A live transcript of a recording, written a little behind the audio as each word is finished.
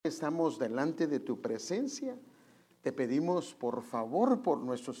estamos delante de tu presencia. Te pedimos por favor por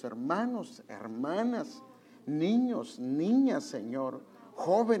nuestros hermanos, hermanas, niños, niñas, Señor,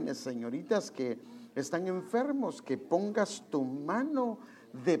 jóvenes, señoritas que están enfermos, que pongas tu mano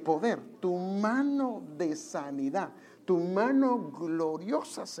de poder, tu mano de sanidad, tu mano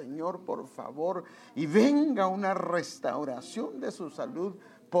gloriosa, Señor, por favor, y venga una restauración de su salud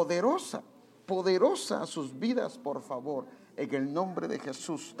poderosa, poderosa a sus vidas, por favor, en el nombre de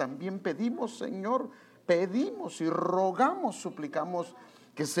Jesús. También pedimos, Señor, pedimos y rogamos, suplicamos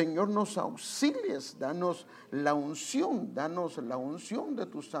que, Señor, nos auxilies, danos la unción de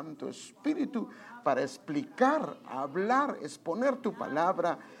tu Santo Espíritu para explicar, hablar, exponer tu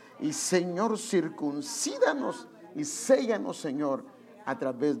palabra. Y, Señor, circuncídanos y séllanos, Señor, a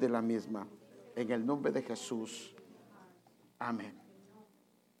través de la misma. En el nombre de Jesús. Amén.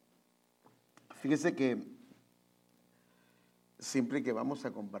 Fíjese que siempre que vamos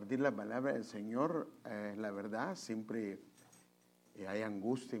a compartir la palabra del Señor, la verdad, siempre hay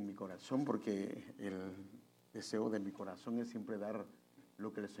angustia en mi corazón, porque el deseo de mi corazón es siempre dar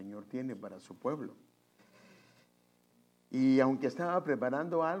lo que el Señor tiene para su pueblo. Y aunque estaba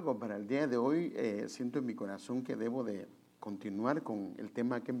preparando algo para el día de hoy, siento en mi corazón que debo de continuar con el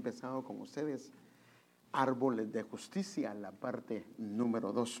tema que he empezado con ustedes, árboles de justicia, la parte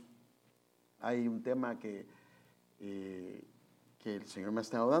número 2. Hay un tema que el Señor me ha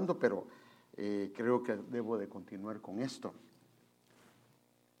estado dando, pero creo que debo de continuar con esto.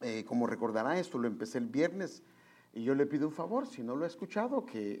 Como recordará, esto lo empecé el viernes y yo le pido un favor, si no lo ha escuchado,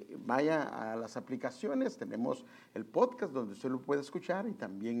 que vaya a las aplicaciones. Tenemos el podcast donde usted lo puede escuchar, y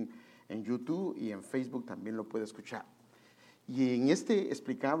también en YouTube y en Facebook también lo puede escuchar. Y en este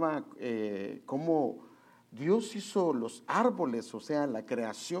explicaba cómo Dios hizo los árboles, o sea, la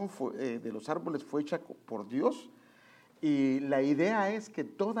creación de los árboles fue hecha por Dios. Y la idea es que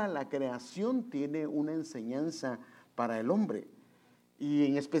toda la creación tiene una enseñanza para el hombre, y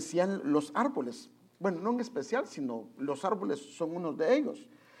en especial los árboles. Bueno, no en especial, sino los árboles son unos de ellos.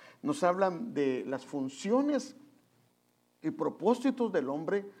 Nos hablan de las funciones y propósitos del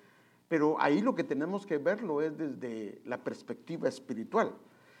hombre, pero ahí lo que tenemos que verlo es desde la perspectiva espiritual.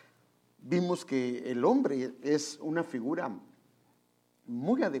 Vimos que el hombre es una figura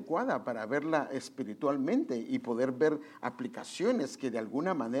muy adecuada para verla espiritualmente y poder ver aplicaciones que de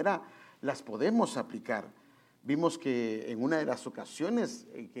alguna manera las podemos aplicar. Vimos que en una de las ocasiones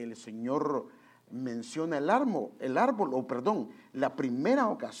que el Señor menciona la primera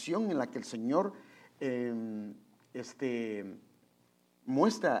ocasión en la que el Señor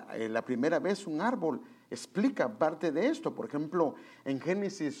muestra la primera vez un árbol, explica parte de esto. Por ejemplo, en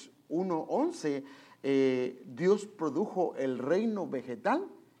Génesis 1:11, Dios produjo el reino vegetal,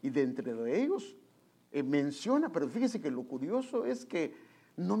 y de entre ellos menciona, pero fíjese que lo curioso es que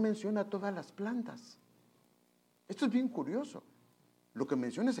no menciona todas las plantas. Esto es bien curioso. Lo que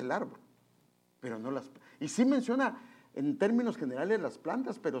menciona es el árbol, pero no las. Y sí menciona en términos generales las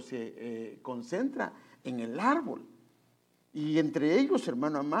plantas, pero se concentra en el árbol. Y entre ellos,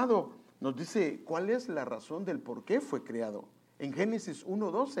 hermano amado, nos dice cuál es la razón del por qué fue creado. En Génesis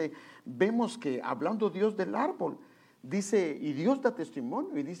 1:12 vemos que, hablando Dios del árbol, dice, y Dios da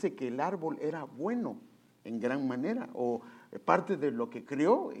testimonio y dice que el árbol era bueno en gran manera, o parte de lo que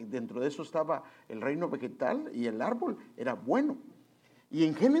creó, y dentro de eso estaba el reino vegetal, y el árbol era bueno. Y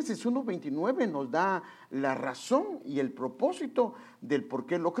en Génesis 1:29 nos da la razón y el propósito del por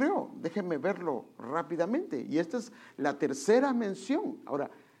qué lo creó. Déjenme verlo rápidamente. Y esta es la tercera mención. Ahora,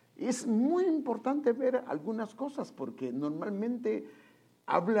 es muy importante ver algunas cosas, porque normalmente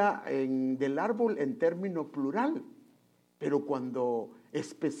habla del árbol en término plural, pero cuando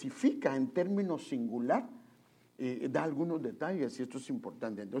especifica en término singular, da algunos detalles, y esto es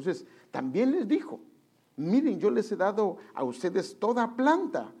importante. Entonces, también les dijo, miren, yo les he dado a ustedes toda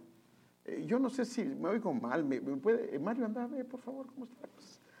planta. Yo no sé si me oigo mal. ¿Me puede, Mario, anda a ver, por favor, cómo está la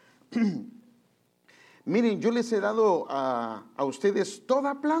cosa? Miren, yo les he dado a ustedes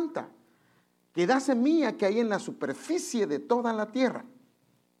toda planta que da semilla que hay en la superficie de toda la tierra.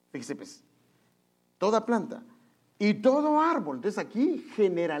 Fíjese, pues, toda planta y todo árbol. Entonces aquí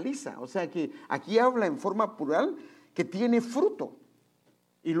generaliza, o sea que aquí habla en forma plural, que tiene fruto.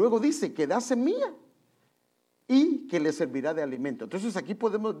 Y luego dice que da semilla y que le servirá de alimento. Entonces aquí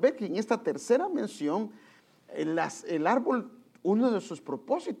podemos ver que en esta tercera mención, el árbol, uno de sus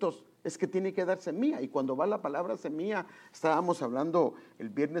propósitos es que tiene que dar semilla. Y cuando va la palabra semilla, estábamos hablando el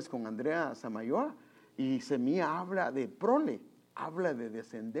viernes con Andrea Samayoa, y semilla habla de prole, habla de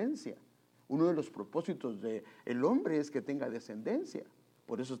descendencia. Uno de los propósitos del hombre es que tenga descendencia.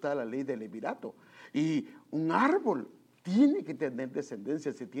 Por eso está la ley del levirato. Y un árbol tiene que tener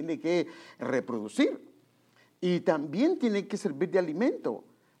descendencia, se tiene que reproducir y también tiene que servir de alimento.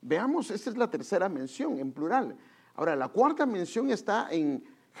 Veamos, esta es la tercera mención en plural. Ahora, la cuarta mención está en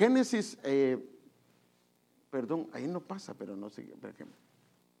Génesis, perdón, ahí no pasa, pero no sé, por ejemplo.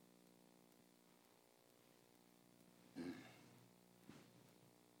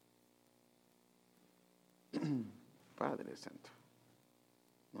 Padre Santo,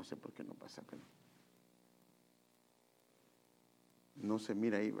 no sé por qué no pasa, pero no se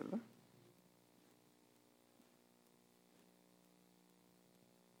mira ahí, ¿verdad?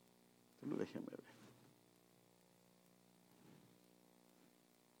 Solo déjame ver.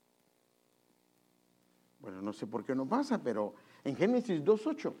 Bueno, no sé por qué no pasa, pero en Génesis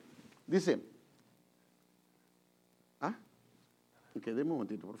 2:8 dice, deme un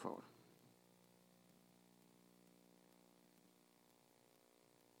momentito, por favor.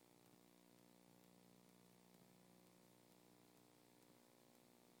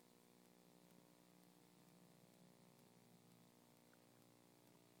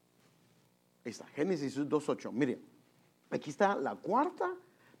 Ahí está, Génesis 2:8. Mire, aquí está la cuarta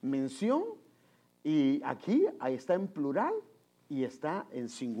mención y aquí ahí está en plural y está en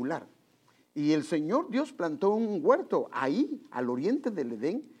singular. Y el Señor Dios plantó un huerto ahí al oriente del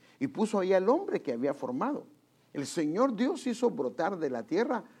Edén y puso ahí al hombre que había formado. El Señor Dios hizo brotar de la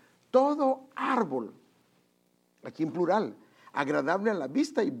tierra todo árbol, aquí en plural, agradable a la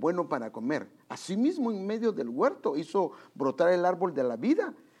vista y bueno para comer. Asimismo, en medio del huerto hizo brotar el árbol de la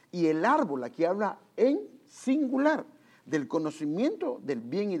vida y el árbol, aquí habla en singular, del conocimiento del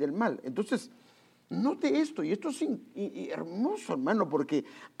bien y del mal. Entonces, note esto, y esto es hermoso, hermano, porque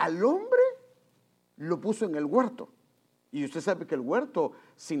al hombre lo puso en el huerto. Y usted sabe que el huerto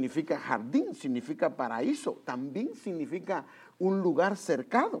significa jardín, significa paraíso, también significa un lugar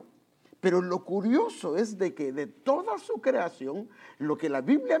cercado. Pero lo curioso es de que de toda su creación, lo que la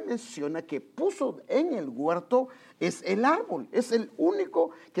Biblia menciona que puso en el huerto es el árbol. Es el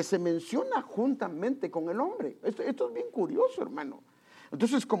único que se menciona juntamente con el hombre. Esto es bien curioso, hermano.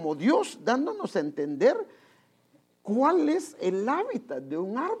 Entonces, como Dios dándonos a entender cuál es el hábitat de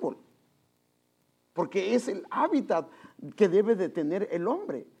un árbol. Porque es el hábitat que debe de tener el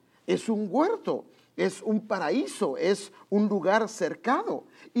hombre. Es un huerto, es un paraíso, es un lugar cercado.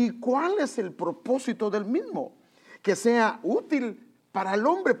 ¿Y cuál es el propósito del mismo? Que sea útil para el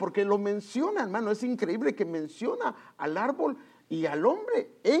hombre, porque lo menciona, hermano. Es increíble que menciona al árbol y al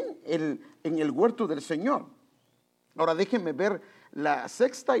hombre en el huerto del Señor. Ahora déjenme ver la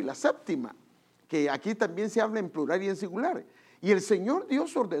sexta y la séptima, que aquí también se habla en plural y en singular. Y el Señor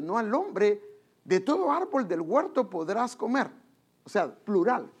Dios ordenó al hombre: de todo árbol del huerto podrás comer, o sea,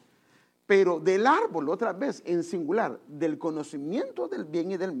 plural, pero del árbol, otra vez, en singular, del conocimiento del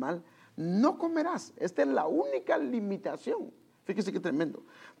bien y del mal, no comerás. Esta es la única limitación. Fíjese qué tremendo.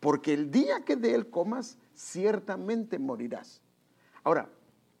 Porque el día que de él comas, ciertamente morirás. Ahora,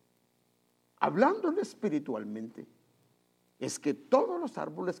 hablándolo espiritualmente, es que todos los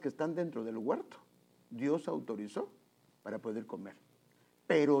árboles que están dentro del huerto, Dios autorizó para poder comer.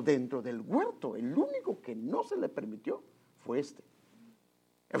 Pero dentro del huerto, el único que no se le permitió fue este.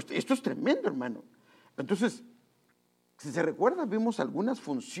 Esto es tremendo, hermano. Entonces, si se recuerda, vimos algunas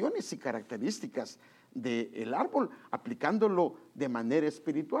funciones y características del árbol, aplicándolo de manera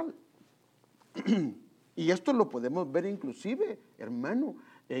espiritual. Y esto lo podemos ver inclusive, hermano,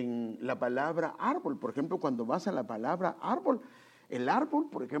 en la palabra árbol. Por ejemplo, cuando vas a la palabra árbol, el árbol,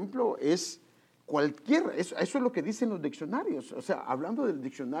 por ejemplo, es cualquier, eso es lo que dicen los diccionarios. O sea, hablando del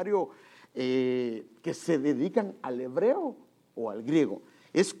diccionario que se dedican al hebreo o al griego,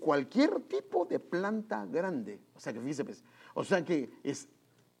 es cualquier tipo de planta grande. O sea, que fíjese, pues, o sea que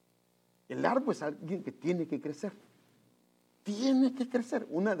el árbol es alguien que tiene que crecer. Tiene que crecer.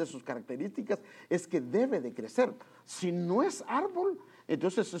 Una de sus características es que debe de crecer. Si no es árbol,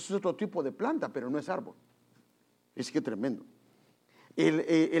 entonces es otro tipo de planta, pero no es árbol. Es que tremendo.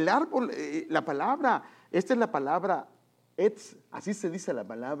 El árbol, la palabra, esta es la palabra etz, así se dice la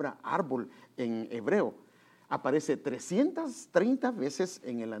palabra árbol en hebreo. Aparece 330 veces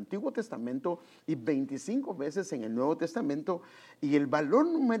en el Antiguo Testamento y 25 veces en el Nuevo Testamento, y el valor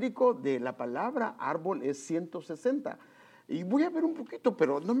numérico de la palabra árbol es 160. Y voy a ver un poquito,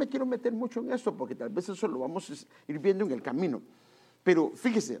 pero no me quiero meter mucho en eso, porque tal vez eso lo vamos a ir viendo en el camino. Pero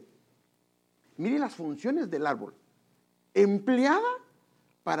fíjese, mire las funciones del árbol. Empleada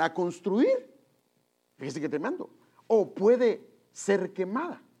para construir, fíjese que tremendo, o puede ser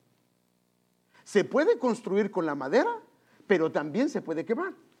quemada. Se puede construir con la madera, pero también se puede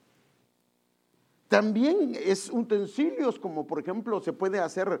quemar. También es utensilios como por ejemplo se puede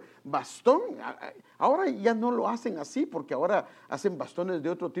hacer bastón. Ahora ya no lo hacen así porque ahora hacen bastones de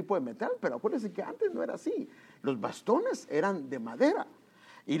otro tipo de metal, pero acuérdense que antes no era así. Los bastones eran de madera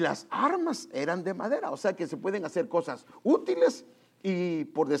y las armas eran de madera, o sea que se pueden hacer cosas útiles y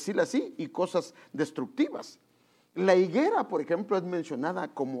por decirlo así, y cosas destructivas. La higuera, por ejemplo, es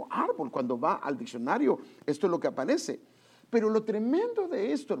mencionada como árbol cuando va al diccionario, esto es lo que aparece. Pero lo tremendo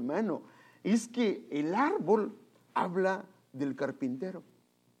de esto, hermano, es que el árbol habla del carpintero.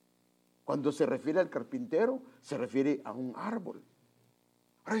 Cuando se refiere al carpintero, se refiere a un árbol.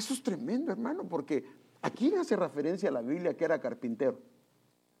 Ahora, eso es tremendo, hermano, porque ¿a quién hace referencia a la Biblia que era carpintero?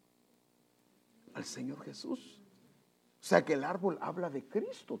 Al Señor Jesús. O sea que el árbol habla de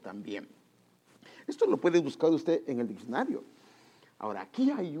Cristo también. Esto lo puede buscar usted en el diccionario. Ahora,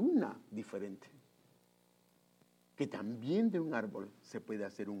 aquí hay una diferente. Que también de un árbol se puede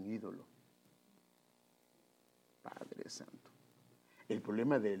hacer un ídolo. Padre Santo. El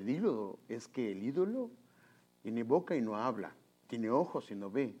problema del ídolo es que el ídolo tiene boca y no habla, tiene ojos y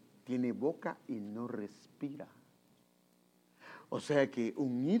no ve, tiene boca y no respira. O sea que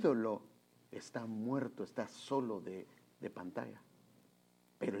un ídolo está muerto, está solo de pantalla.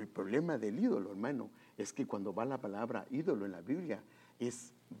 Pero el problema del ídolo, hermano, es que cuando va la palabra ídolo en la Biblia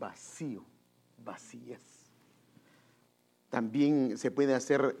es vacío, vacíez. También se puede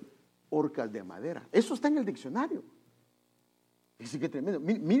hacer horcas de madera. Eso está en el diccionario. Dice que tremendo.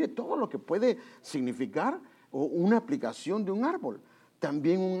 Mire todo lo que puede significar una aplicación de un árbol.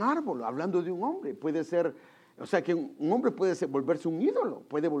 También un árbol, hablando de un hombre, puede ser, o sea que un hombre puede volverse un ídolo,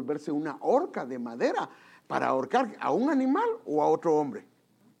 puede volverse una horca de madera para ahorcar a un animal o a otro hombre.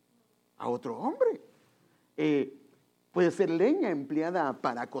 A otro hombre. Puede ser leña empleada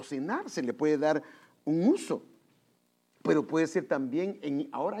para cocinar, se le puede dar un uso. Pero puede ser también,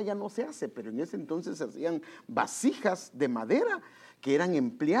 ahora ya no se hace, pero en ese entonces se hacían vasijas de madera que eran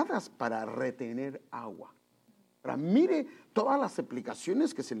empleadas para retener agua. Ahora, mire todas las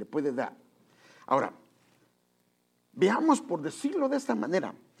aplicaciones que se le puede dar. Ahora, veamos, por decirlo de esta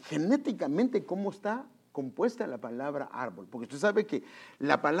manera, genéticamente cómo está compuesta la palabra árbol. Porque usted sabe que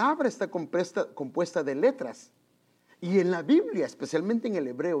la palabra está compuesta de letras. Y en la Biblia, especialmente en el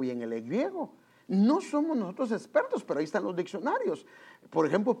hebreo y en el griego, no somos nosotros expertos, pero ahí están los diccionarios. Por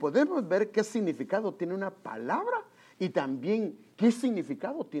ejemplo, podemos ver qué significado tiene una palabra y también qué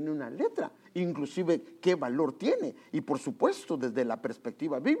significado tiene una letra, inclusive qué valor tiene, y por supuesto desde la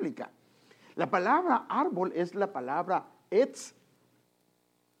perspectiva bíblica. La palabra árbol es la palabra etz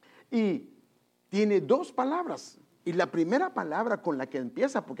y tiene dos palabras. Y la primera palabra con la que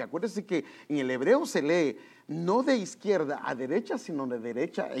empieza, porque acuérdense que en el hebreo se lee no de izquierda a derecha, sino de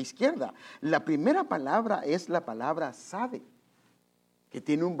derecha a izquierda. La primera palabra es la palabra sade, que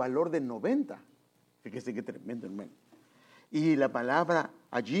tiene un valor de 90. Fíjese qué tremendo, hermano. Y la palabra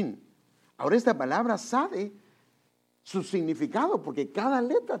ajin. Ahora esta palabra sade, su significado, porque cada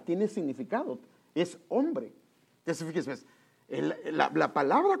letra tiene significado, es hombre. Entonces fíjese, la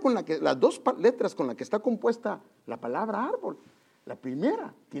palabra con la que, las dos letras con las que está compuesta la palabra árbol, la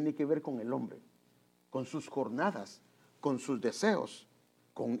primera tiene que ver con el hombre, con sus jornadas, con sus deseos,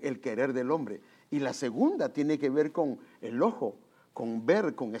 con el querer del hombre. Y la segunda tiene que ver con el ojo, con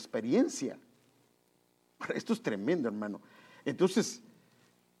ver, con experiencia. Esto es tremendo, hermano. Entonces,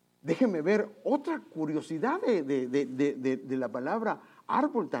 déjenme ver otra curiosidad de la palabra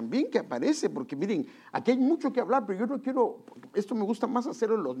árbol también que aparece, porque miren, aquí hay mucho que hablar, pero yo no quiero, esto me gusta más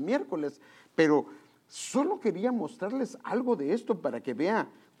hacerlo los miércoles, pero solo quería mostrarles algo de esto para que vea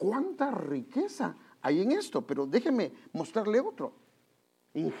cuánta riqueza hay en esto, pero déjenme mostrarle otro.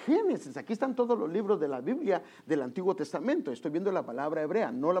 En Génesis, aquí están todos los libros de la Biblia del Antiguo Testamento, estoy viendo la palabra hebrea,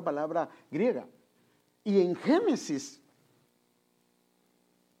 no la palabra griega, y en Génesis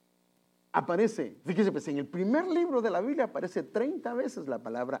aparece, fíjese, pues en el primer libro de la Biblia aparece 30 veces la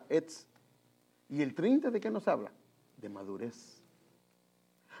palabra etz. ¿Y el 30 de qué nos habla? De madurez.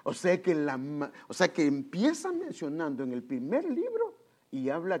 O sea que empieza mencionando en el primer libro y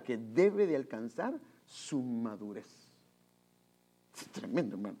habla que debe de alcanzar su madurez. Es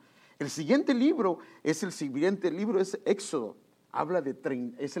tremendo, hermano. El siguiente libro es Éxodo. Habla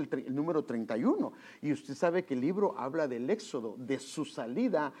es el número 31. Y usted sabe que el libro habla del éxodo, de su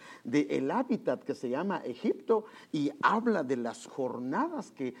salida del hábitat que se llama Egipto, y habla de las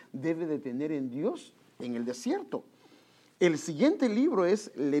jornadas que debe de tener en Dios en el desierto. El siguiente libro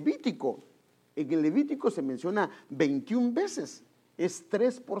es Levítico. En el Levítico se menciona 21 veces. Es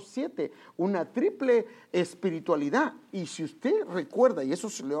 3 por 7, una triple espiritualidad. Y si usted recuerda, y eso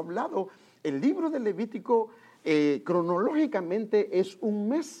se lo he hablado, el libro de Levítico cronológicamente es un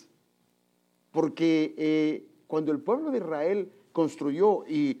mes. porque cuando el pueblo de Israel construyó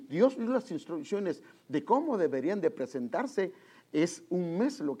y Dios dio las instrucciones de cómo deberían de presentarse, es un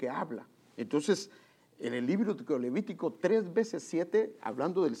mes lo que habla. Entonces, en el libro de Levítico 3 veces 7,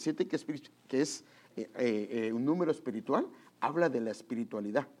 hablando del 7 que es un número espiritual, habla de la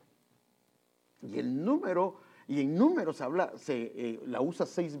espiritualidad. Y en números habla, la usa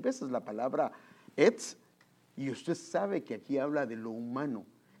 6 veces la palabra etz, y usted sabe que aquí habla de lo humano.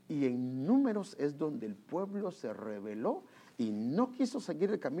 Y en números es donde el pueblo se rebeló y no quiso seguir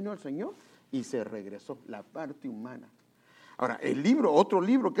el camino del Señor y se regresó, la parte humana. Ahora, otro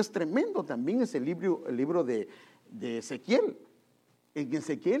libro que es tremendo también es el libro de Ezequiel. En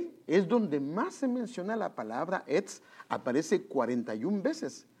Ezequiel es donde más se menciona la palabra etz, aparece 41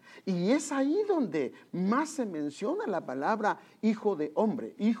 veces. Y es ahí donde más se menciona la palabra hijo de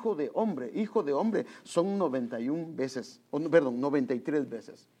hombre, hijo de hombre, hijo de hombre. Son 93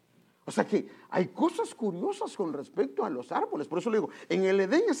 veces. O sea que hay cosas curiosas con respecto a los árboles. Por eso le digo, en el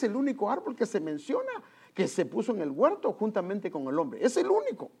Edén es el único árbol que se menciona que se puso en el huerto juntamente con el hombre. Es el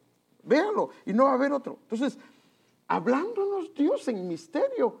único. Véanlo y no va a haber otro. Entonces, hablándonos Dios en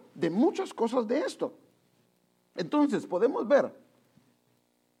misterio de muchas cosas de esto. Entonces, podemos ver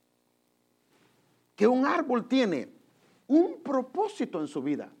que un árbol tiene un propósito en su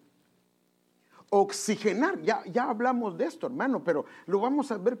vida. Oxigenar, ya hablamos de esto, hermano, pero lo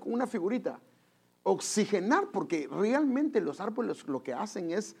vamos a ver con una figurita. Oxigenar, porque realmente los árboles lo que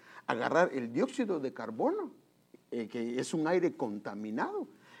hacen es agarrar el dióxido de carbono, que es un aire contaminado,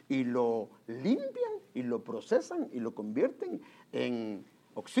 y lo limpian y lo procesan y lo convierten en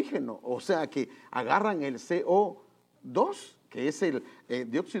oxígeno. O sea que agarran el CO2, que es el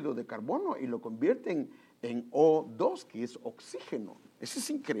dióxido de carbono, y lo convierten en O2, que es oxígeno. Eso es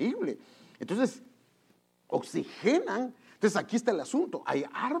increíble. Entonces, oxigenan. Entonces, aquí está el asunto. Hay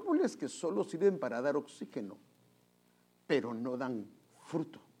árboles que solo sirven para dar oxígeno, pero no dan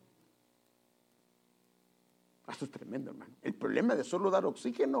fruto. Esto es tremendo, hermano. El problema de solo dar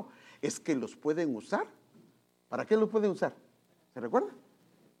oxígeno es que los pueden usar. ¿Para qué los pueden usar? ¿Se recuerda?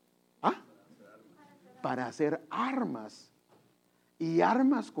 ¿Ah? Para hacer armas. Y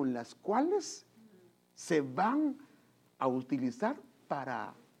armas con las cuales se van a utilizar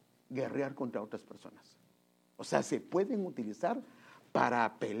para guerrear contra otras personas. O sea, se pueden utilizar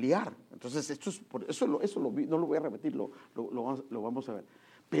para pelear. Entonces, no lo voy a repetir, lo vamos a ver.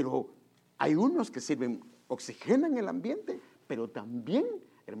 Pero hay unos que sirven, oxigenan el ambiente, pero también,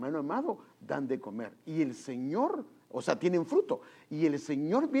 hermano amado, dan de comer. Y el Señor, o sea, tienen fruto. Y el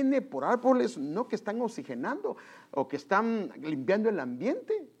Señor viene por árboles, no que están oxigenando o que están limpiando el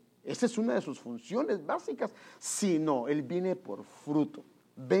ambiente. Esa es una de sus funciones básicas, sino Él viene por fruto.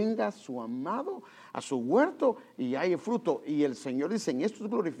 Venga su amado a su huerto y hay fruto. Y el Señor dice, en esto es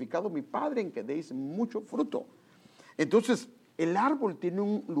glorificado mi Padre, en que deis mucho fruto. Entonces, el árbol tiene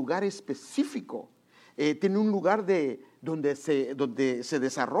un lugar específico, tiene un lugar donde se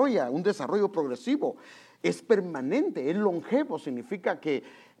desarrolla, un desarrollo progresivo. Es permanente, es longevo, significa que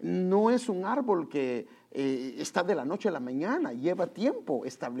no es un árbol que está de la noche a la mañana, lleva tiempo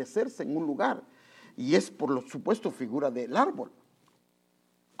establecerse en un lugar. Y es, por lo supuesto, figura del árbol.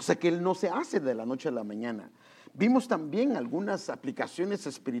 O sea que él no se hace de la noche a la mañana. Vimos también algunas aplicaciones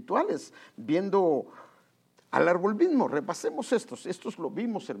espirituales, viendo al árbol mismo. Repasemos estos lo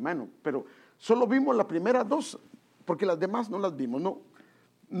vimos, hermano, pero solo vimos las primeras dos, porque las demás no las vimos,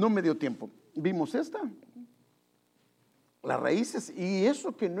 no me dio tiempo. Vimos esta, las raíces, y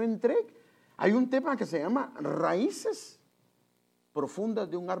eso que no entré, hay un tema que se llama raíces profundas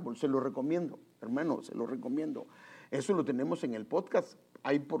de un árbol. Se lo recomiendo, hermano, se lo recomiendo. Eso lo tenemos en el podcast.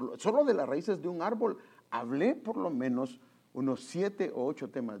 Solo de las raíces de un árbol hablé por lo menos unos 7 o 8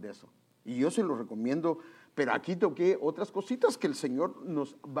 temas de eso. Y yo se lo recomiendo, pero aquí toqué otras cositas que el Señor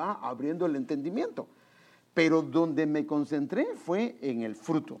nos va abriendo el entendimiento. Pero donde me concentré fue en el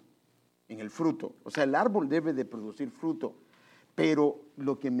fruto. En el fruto. O sea, el árbol debe de producir fruto. Pero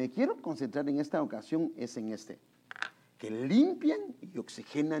lo que me quiero concentrar en esta ocasión es en que limpian y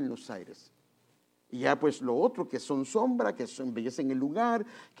oxigenan los aires. Y ya pues lo otro, que son sombra, que embellecen el lugar,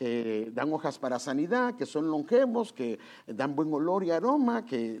 que dan hojas para sanidad, que son longevos, que dan buen olor y aroma,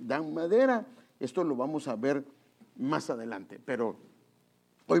 que dan madera. Esto lo vamos a ver más adelante, pero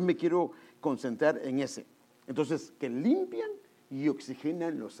hoy me quiero concentrar en ese. Entonces, que limpian y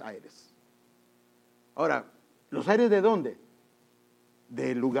oxigenan los aires. Ahora, ¿los aires de dónde?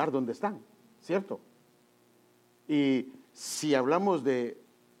 Del lugar donde están, ¿cierto? Y si hablamos de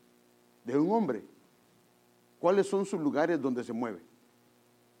un hombre, ¿cuáles son sus lugares donde se mueve?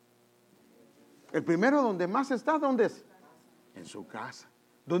 El primero donde más está, ¿dónde es? En su casa.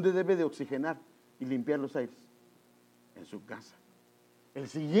 ¿Dónde debe de oxigenar? y limpiar los aires en su casa. El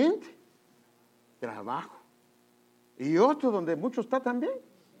siguiente, trabajo. Y otro donde mucho está también.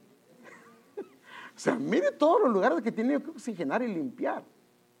 O sea, mire todos los lugares que tiene que oxigenar y limpiar.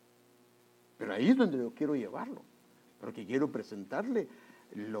 Pero ahí es donde yo quiero llevarlo. Porque quiero presentarle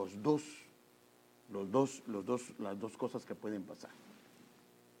las dos cosas que pueden pasar.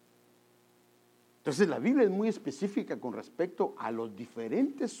 Entonces la Biblia es muy específica con respecto a los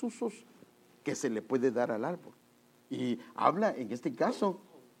diferentes usos que se le puede dar al árbol. Y habla en este caso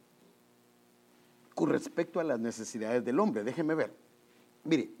con respecto a las necesidades del hombre. Déjeme ver.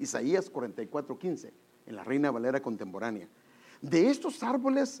 Mire, Isaías 44:15, en la Reina Valera contemporánea. De estos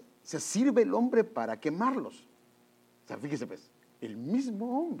árboles se sirve el hombre para quemarlos. O sea, fíjese pues, el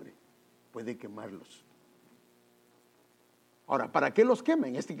mismo hombre puede quemarlos. Ahora, ¿para qué los quema?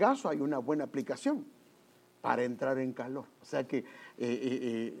 En este caso hay una buena aplicación, para entrar en calor. O sea que,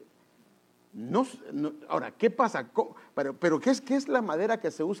 ahora, ¿qué pasa? Pero ¿qué es la madera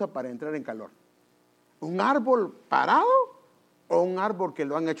que se usa para entrar en calor? ¿Un árbol parado o un árbol que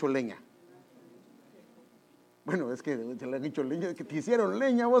lo han hecho leña? Bueno, es que se le han hecho leña, que te hicieron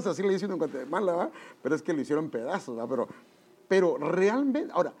leña vos, así le dicen en Guatemala, ¿va? Pero es que lo hicieron pedazos, ¿va? Pero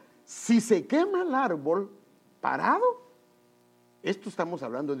realmente, ahora, si se quema el árbol parado, esto estamos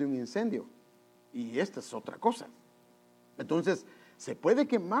hablando de un incendio y esta es otra cosa. Entonces, se puede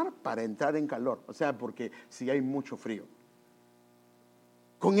quemar para entrar en calor, o sea, porque si hay mucho frío.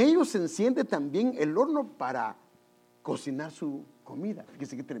 Con ellos se enciende también el horno para cocinar su comida.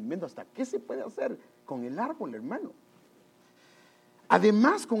 Fíjese qué tremendo, hasta qué se puede hacer con el árbol, hermano.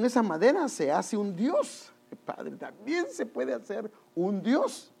 Además, con esa madera se hace un dios. Padre, también se puede hacer un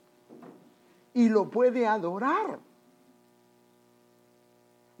dios y lo puede adorar.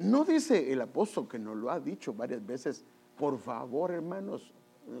 No dice el apóstol, que nos lo ha dicho varias veces, por favor, hermanos,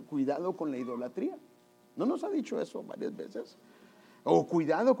 cuidado con la idolatría. ¿No nos ha dicho eso varias veces? O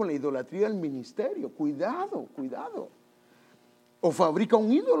cuidado con la idolatría del ministerio, cuidado. O fabrica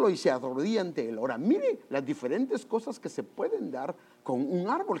un ídolo y se arrodilla ante él. Ahora, mire las diferentes cosas que se pueden dar con un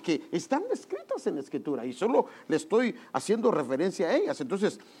árbol, que están descritas en la Escritura, y solo le estoy haciendo referencia a ellas.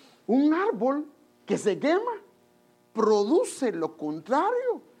 Entonces, un árbol que se quema produce lo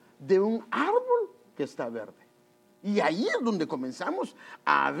contrario de un árbol que está verde. Y ahí es donde comenzamos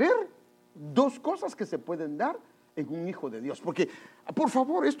a ver dos cosas que se pueden dar en un hijo de Dios. Porque, por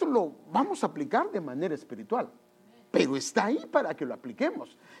favor, esto lo vamos a aplicar de manera espiritual, pero está ahí para que lo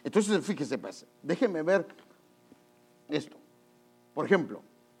apliquemos. Entonces, fíjese, pues, déjeme ver esto. Por ejemplo,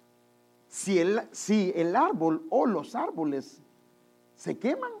 si el árbol o los árboles se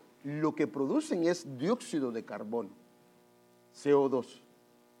queman, lo que producen es dióxido de carbono, CO2.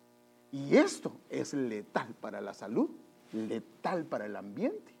 Y esto es letal para la salud, letal para el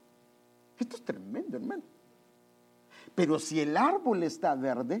ambiente. Esto es tremendo, hermano. Pero si el árbol está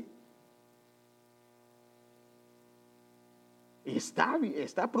verde,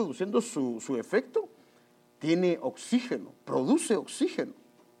 está produciendo su efecto, tiene oxígeno, produce oxígeno.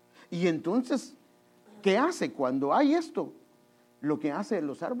 Y entonces, ¿qué hace cuando hay esto? Lo que hacen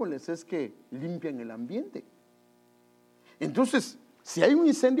los árboles es que limpian el ambiente. Entonces, si hay un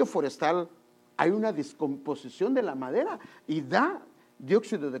incendio forestal, hay una descomposición de la madera y da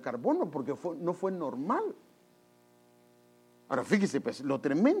dióxido de carbono porque no fue normal. Ahora, fíjese, pues, lo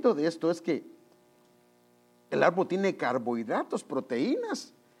tremendo de esto es que el árbol tiene carbohidratos,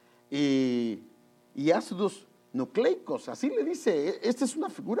 proteínas y ácidos nucleicos. Así le dice. Esta es una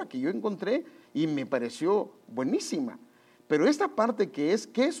figura que yo encontré y me pareció buenísima. Pero esta parte ¿qué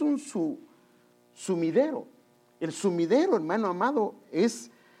es un sumidero? El sumidero, hermano amado, es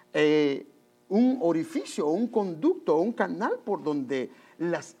un orificio, un conducto, un canal por donde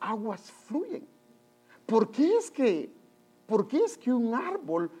las aguas fluyen. ¿Por qué es que un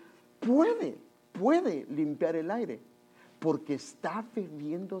árbol puede limpiar el aire? Porque está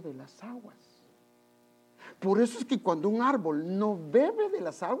bebiendo de las aguas. Por eso es que cuando un árbol no bebe de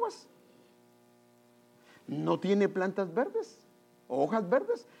las aguas, no tiene plantas verdes, hojas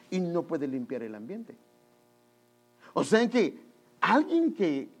verdes, y no puede limpiar el ambiente. O sea que alguien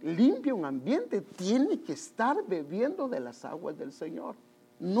que limpia un ambiente tiene que estar bebiendo de las aguas del Señor.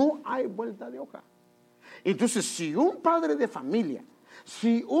 No hay vuelta de hoja. Entonces, si un padre de familia,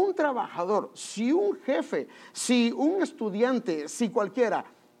 si un trabajador, si un jefe, si un estudiante, si cualquiera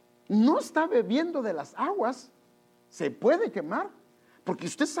no está bebiendo de las aguas, se puede quemar. Porque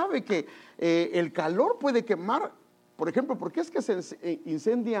usted sabe que el calor puede quemar. Por ejemplo, ¿por qué es que se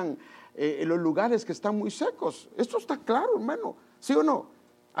incendian los lugares que están muy secos? Esto está claro, hermano, ¿sí o no?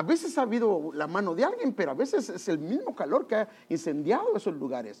 A veces ha habido la mano de alguien, pero a veces es el mismo calor que ha incendiado esos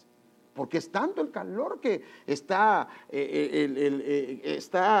lugares. porque es tanto el calor que está,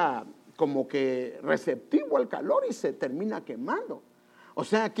 está como que receptivo al calor y se termina quemando. O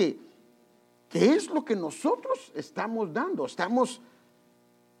sea que, ¿qué es lo que nosotros estamos dando?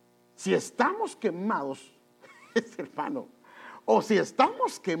 Si estamos quemados, hermano, o si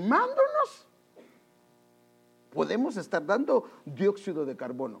estamos quemándonos, podemos estar dando dióxido de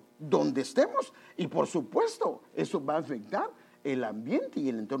carbono donde estemos, y por supuesto eso va a afectar el ambiente y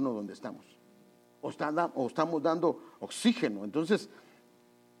el entorno donde estamos, o estamos dando oxígeno. Entonces,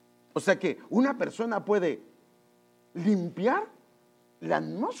 o sea que una persona puede limpiar la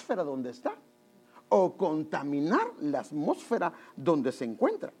atmósfera donde está o contaminar la atmósfera donde se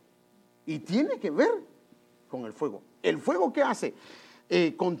encuentra, y tiene que ver con el fuego. ¿El fuego qué hace?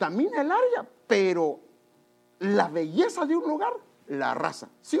 Contamina el área, pero la belleza de un lugar la arrasa,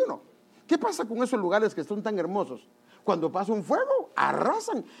 ¿sí o no? ¿Qué pasa con esos lugares que son tan hermosos? Cuando pasa un fuego,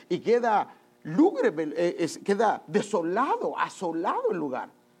 arrasan y queda lúgubre, queda desolado, asolado el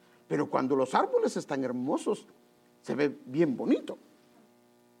lugar. Pero cuando los árboles están hermosos, se ve bien bonito.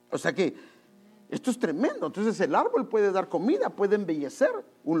 O sea que esto es tremendo. Entonces el árbol puede dar comida, puede embellecer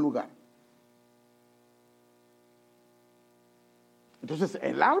un lugar. Entonces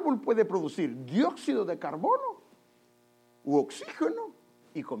el árbol puede producir dióxido de carbono u oxígeno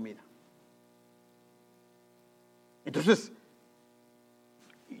y comida. Entonces,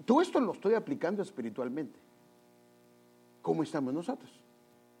 todo esto lo estoy aplicando espiritualmente. ¿Cómo estamos nosotros?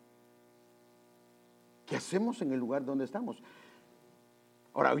 ¿Qué hacemos en el lugar donde estamos?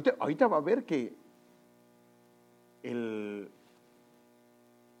 Ahora, ahorita va a ver que el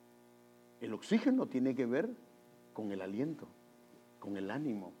oxígeno tiene que ver con el aliento, con el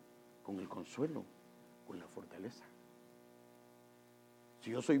ánimo, con el consuelo, con la fortaleza. Si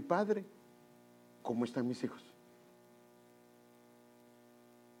yo soy padre, ¿cómo están mis hijos?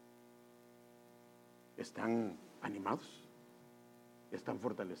 ¿Están animados? ¿Están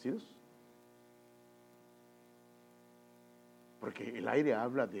fortalecidos? Porque el aire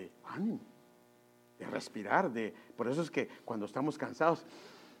habla de ánimo, de respirar, por eso es que cuando estamos cansados,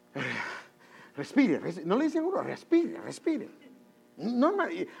 respire, no le dicen uno, respire. No,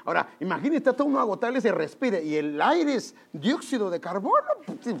 ahora, imagínate, está todo uno agotado y se respire, y el aire es dióxido de carbono,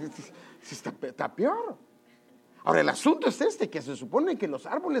 está peor. Ahora, el asunto es que se supone que los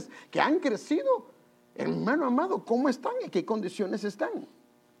árboles que han crecido, hermano amado, ¿cómo están? ¿En qué condiciones están?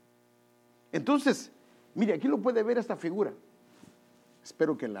 Entonces, mire, aquí lo puede ver esta figura.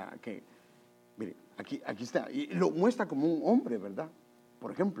 Espero mire, aquí está, y lo muestra como un hombre, ¿verdad?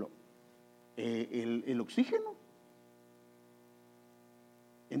 Por ejemplo, el oxígeno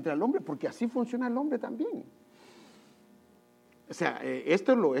entra al hombre, porque así funciona el hombre también. O sea,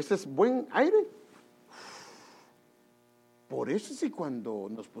 este es buen aire. Por eso sí, cuando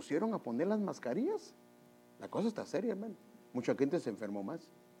nos pusieron a poner las mascarillas, la cosa está seria, hermano. Mucha gente se enfermó más.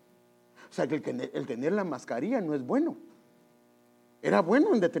 O sea, que el tener la mascarilla no es bueno. Era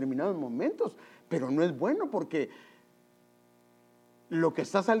bueno en determinados momentos, pero no es bueno porque lo que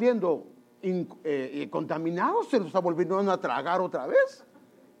está saliendo contaminado se lo está volviendo a tragar otra vez.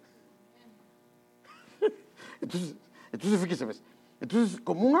 Entonces fíjese, ¿ves? Entonces,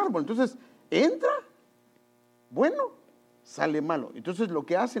 como un árbol, entonces entra bueno, sale malo. Entonces lo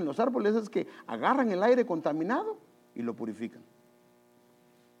que hacen los árboles es que agarran el aire contaminado y lo purifican.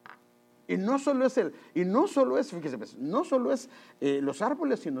 Y no solo es, fíjese, no solo es los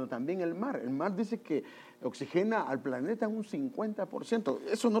árboles, sino también el mar. El mar dice que oxigena al planeta un 50%.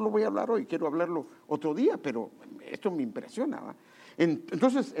 Eso no lo voy a hablar hoy, quiero hablarlo otro día, pero esto me impresiona, ¿va?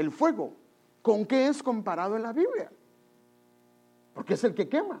 Entonces, el fuego, ¿con qué es comparado en la Biblia? Porque es el que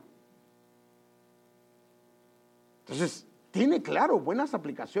quema. Entonces, tiene, claro, buenas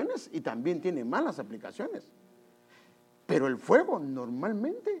aplicaciones y también tiene malas aplicaciones. Pero el fuego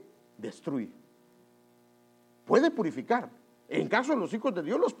normalmente destruye. Puede purificar. En caso de los hijos de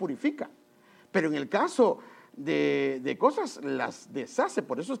Dios los purifica. Pero en el caso de cosas las deshace.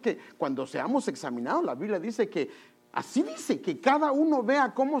 Por eso es que cuando seamos examinados, la Biblia dice que, así dice, que cada uno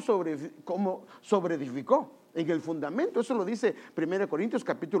vea cómo sobreedificó en el fundamento. Eso lo dice 1 Corintios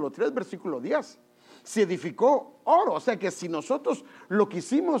capítulo 3, versículo 10. Se edificó oro. O sea que si nosotros lo que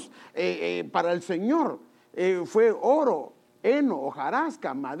hicimos para el Señor fue oro, heno,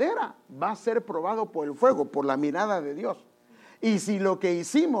 hojarasca, madera, va a ser probado por el fuego, por la mirada de Dios. Y si lo que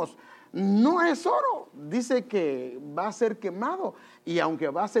hicimos no es oro, dice que va a ser quemado, y aunque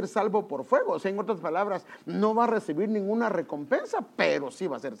va a ser salvo por fuego, o sea, en otras palabras, no va a recibir ninguna recompensa, pero sí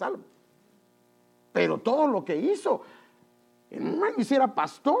va a ser salvo. Pero todo lo que hizo, hermano, hiciera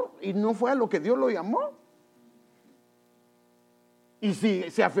pastor y no fue a lo que Dios lo llamó. Y si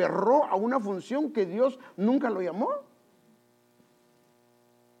se aferró a una función que Dios nunca lo llamó.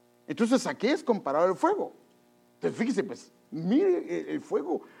 Entonces, ¿a qué es comparado el fuego? Entonces, fíjese, pues, mire el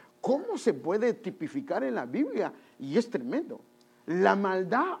fuego, cómo se puede tipificar en la Biblia, y es tremendo. La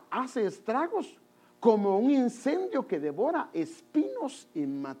maldad hace estragos como un incendio que devora espinos y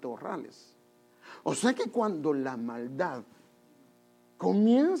matorrales. O sea que cuando la maldad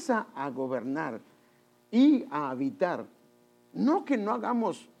comienza a gobernar y a habitar, no que no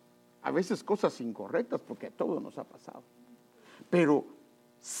hagamos a veces cosas incorrectas, porque a todos nos ha pasado, pero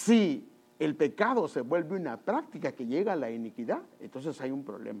si el pecado se vuelve una práctica que llega a la iniquidad, entonces hay un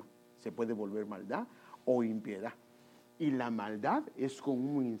problema. Se puede volver maldad o impiedad. Y la maldad es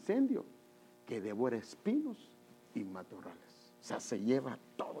como un incendio que devora espinos y matorrales. O sea, se lleva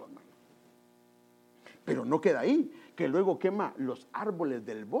todo, hermano. Pero no queda ahí, que luego quema los árboles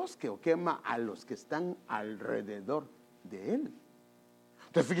del bosque o quema a los que están alrededor de él.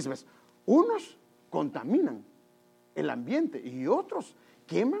 Entonces, fíjense, pues, unos contaminan el ambiente y otros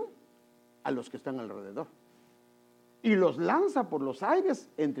queman a los que están alrededor. Y los lanza por los aires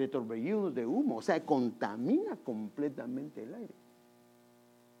entre torbellinos de humo. O sea, contamina completamente el aire.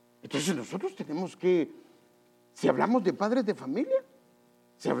 Entonces nosotros tenemos que, si hablamos de padres de familia,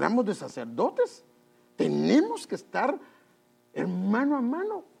 si hablamos de sacerdotes, tenemos que estar hermano a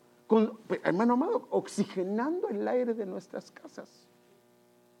mano, hermano amado, oxigenando el aire de nuestras casas,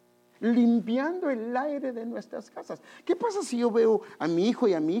 limpiando el aire de nuestras casas. ¿Qué pasa si yo veo a mi hijo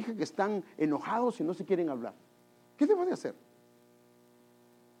y a mi hija que están enojados y no se quieren hablar? ¿Qué debo de hacer?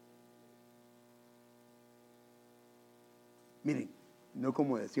 Miren, no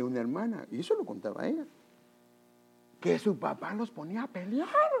como decía una hermana, y eso lo contaba ella, que su papá los ponía a pelear.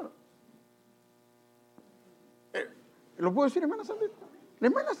 ¿Lo puedo decir, hermana Sandita? La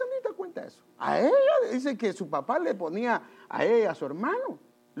hermana Sandita cuenta eso. A ella dice que su papá le ponía a ella y a su hermano,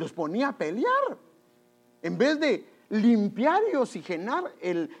 los ponía a pelear. En vez de limpiar y oxigenar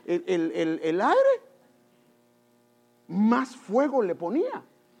el aire, más fuego le ponía.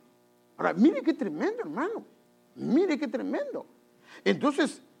 Ahora, mire qué tremendo, hermano. Mire qué tremendo.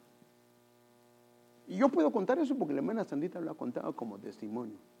 Entonces, yo puedo contar eso porque la hermana Sandita lo ha contado como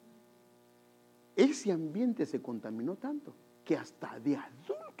testimonio. Ese ambiente se contaminó tanto que hasta de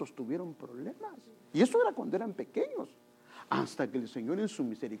adultos tuvieron problemas. Y eso era cuando eran pequeños. Hasta que el Señor en su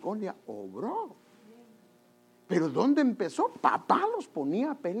misericordia obró. Pero ¿dónde empezó? Papá los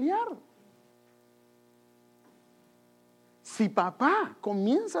ponía a pelear. Si papá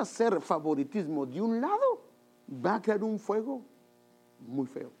comienza a hacer favoritismo de un lado, va a crear un fuego muy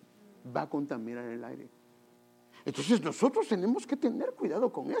feo. Va a contaminar el aire. Entonces nosotros tenemos que tener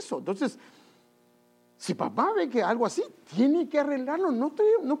cuidado con eso. Entonces, si papá ve que algo así, tiene que arreglarlo. No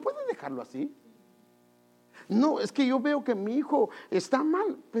puede dejarlo así. No, es que yo veo que mi hijo está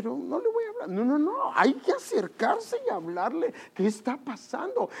mal, pero no le voy a hablar. No, hay que acercarse y hablarle qué está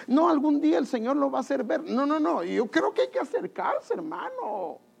pasando. No, algún día el Señor lo va a hacer ver. No, yo creo que hay que acercarse,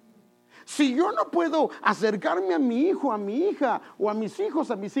 hermano. Si yo no puedo acercarme a mi hijo, a mi hija, o a mis hijos,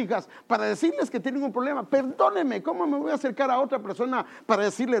 a mis hijas, para decirles que tienen un problema, perdóneme, ¿cómo me voy a acercar a otra persona para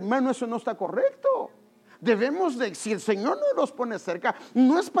decirle, hermano, eso no está correcto? Debemos de, si el Señor no los pone cerca,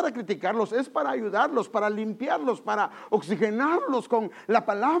 no es para criticarlos, es para ayudarlos, para limpiarlos, para oxigenarlos con la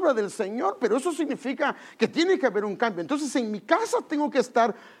palabra del Señor. Pero eso significa que tiene que haber un cambio. Entonces en mi casa tengo que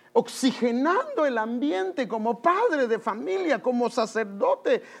estar oxigenando el ambiente como padre de familia, como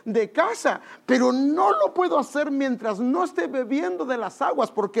sacerdote de casa, pero no lo puedo hacer mientras no esté bebiendo de las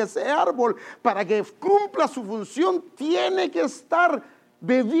aguas, porque ese árbol, para que cumpla su función, tiene que estar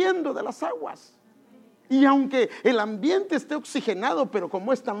bebiendo de las aguas. Y aunque el ambiente esté oxigenado, pero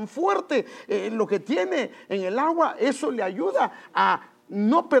como es tan fuerte lo que tiene en el agua, eso le ayuda a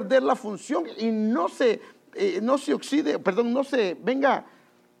no perder la función y no se oxide, no se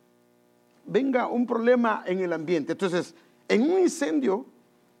venga un problema en el ambiente. Entonces, en un incendio,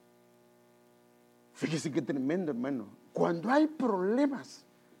 fíjese qué tremendo, hermano. Cuando hay problemas,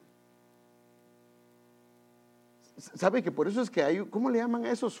 ¿sabe que por eso es que hay, ¿cómo le llaman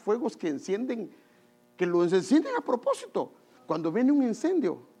a esos fuegos que encienden? Que los encienden a propósito. Cuando viene un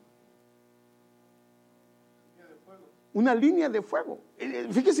incendio, una línea de fuego.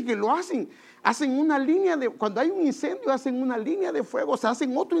 Fíjese que lo hacen una línea de, cuando hay un incendio hacen una línea de fuego, o sea,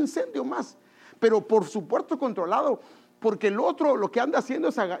 hacen otro incendio más, pero por supuesto controlado, porque el otro lo que anda haciendo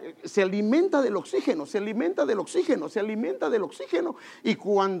es se alimenta del oxígeno, y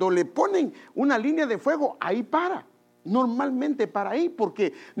cuando le ponen una línea de fuego, ahí para. Normalmente para ahí,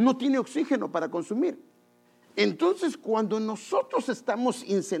 porque no tiene oxígeno para consumir. Entonces, cuando nosotros estamos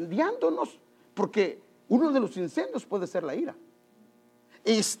incendiándonos, porque uno de los incendios puede ser la ira.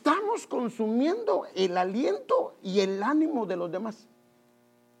 estamos consumiendo el aliento y el ánimo de los demás.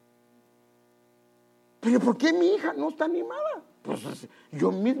 Pero ¿por qué mi hija no está animada? Pues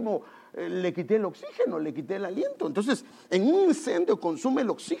yo mismo le quité el oxígeno, le quité el aliento. Entonces, en un incendio consume el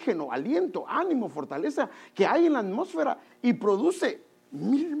oxígeno, aliento, ánimo, fortaleza que hay en la atmósfera y produce,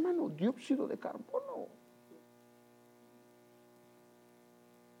 mire hermano, dióxido de carbono.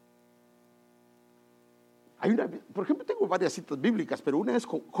 Por ejemplo, tengo varias citas bíblicas, pero una es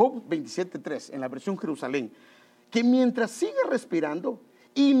Job 27:3 en la versión Jerusalén, que mientras siga respirando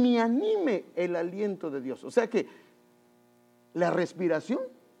y me anime el aliento de Dios. O sea que la respiración,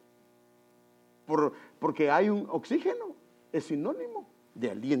 porque hay un oxígeno, es sinónimo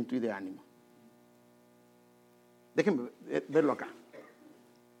de aliento y de ánimo. Déjenme verlo acá.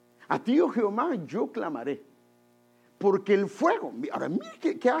 A ti, oh Jehová, yo clamaré, porque el fuego, ahora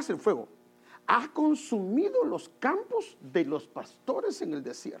mire qué hace el fuego, ha consumido los campos de los pastores en el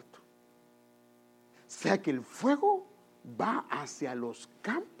desierto. O sea que el fuego va hacia los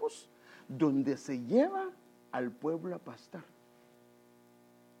campos donde se lleva al pueblo a pastar.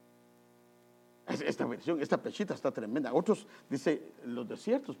 Esta versión, esta pechita está tremenda. Otros dicen los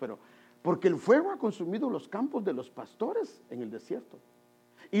desiertos, pero porque el fuego ha consumido los campos de los pastores en el desierto.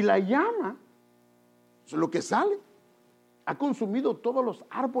 Y la llama, lo que sale, ha consumido todos los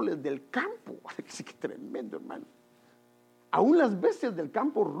árboles del campo. Sí, qué tremendo, hermano. Aún las bestias del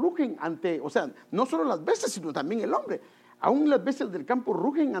campo rugen ante, o sea, no solo las bestias, sino también el hombre. Aún las bestias del campo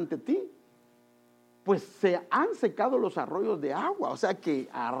rugen ante ti, pues se han secado los arroyos de agua, o sea que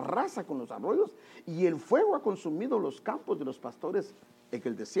arrasa con los arroyos, y el fuego ha consumido los campos de los pastores en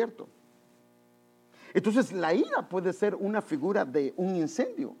el desierto. Entonces la ira puede ser una figura de un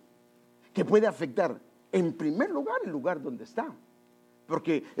incendio que puede afectar en primer lugar el lugar donde está,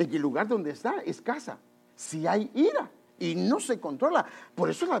 porque en el lugar donde está es casa. Si hay ira y no se controla, por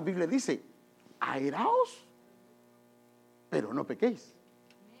eso la Biblia dice, airaos, pero no pequéis.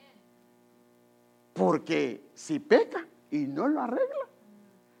 Porque si peca y no lo arregla,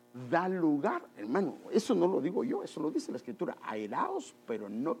 da lugar, hermano, eso no lo digo yo, eso lo dice la Escritura, airaos, pero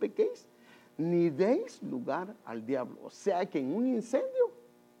no pequéis, ni deis lugar al diablo. O sea que en un incendio,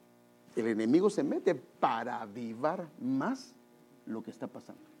 el enemigo se mete para avivar más lo que está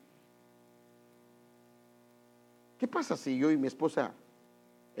pasando. ¿Qué pasa si yo y mi esposa,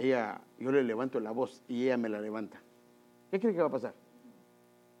 yo le levanto la voz y ella me la levanta? ¿Qué cree que va a pasar?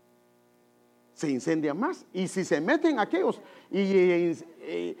 Se incendia más. Y si se meten aquellos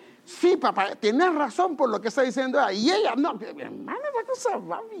sí, papá, tienes razón por lo que está diciendo ella, y ella no, hermano, la cosa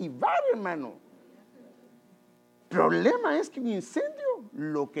va a avivar, hermano. Problema es que un incendio,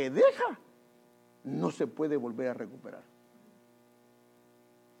 lo que deja, no se puede volver a recuperar.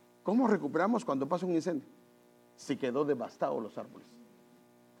 ¿Cómo recuperamos cuando pasa un incendio? Si quedó devastado los árboles.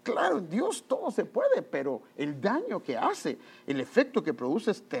 Claro, en Dios todo se puede, pero el daño que hace, el efecto que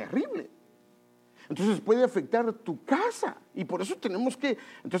produce es terrible. Entonces puede afectar tu casa, y por eso tenemos que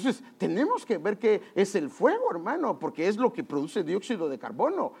ver qué es el fuego, hermano, porque es lo que produce dióxido de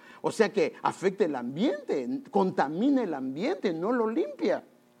carbono. O sea que afecta el ambiente, contamina el ambiente, no lo limpia.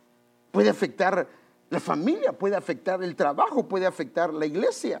 Puede afectar la familia, puede afectar el trabajo, puede afectar la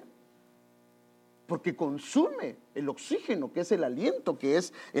iglesia, porque consume el oxígeno, que es el aliento, que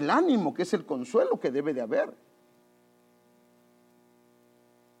es el ánimo, que es el consuelo que debe de haber.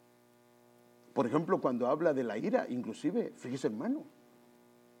 Por ejemplo, cuando habla de la ira, inclusive, fíjese hermano,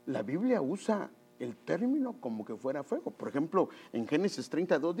 la Biblia usa el término como que fuera fuego. Por ejemplo, en Génesis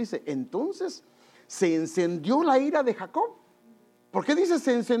 32 dice, entonces se encendió la ira de Jacob. ¿Por qué dice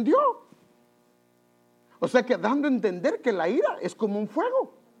se encendió? O sea que dando a entender que la ira es como un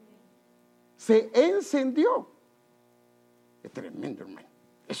fuego. Se encendió. Es tremendo, hermano.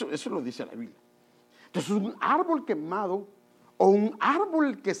 Eso lo dice la Biblia. Entonces un árbol quemado o un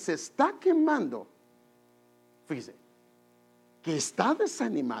árbol que se está quemando, fíjese, que está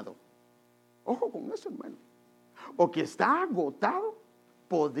desanimado, ojo con eso, hermano, o que está agotado,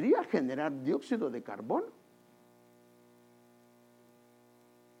 podría generar dióxido de carbono.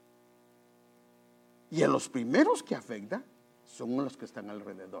 Y a los primeros que afecta son los que están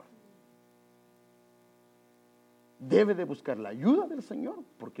alrededor. Debe de buscar la ayuda del Señor,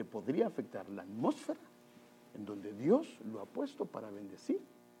 porque podría afectar la atmósfera en donde Dios lo ha puesto para bendecir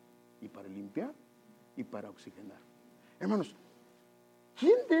y para limpiar y para oxigenar. Hermanos,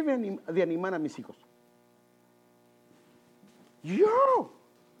 ¿quién debe de animar a mis hijos? Yo.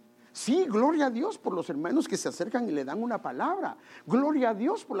 Sí, gloria a Dios por los hermanos que se acercan y le dan una palabra. Gloria a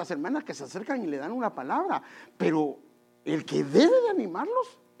Dios por las hermanas que se acercan y le dan una palabra. Pero el que debe de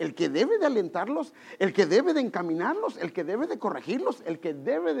animarlos, el que debe de alentarlos, el que debe de encaminarlos, el que debe de corregirlos, el que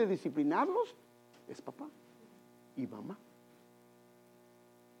debe de disciplinarlos, es papá y mamá.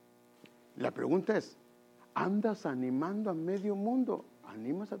 La pregunta es, ¿andas animando a medio mundo?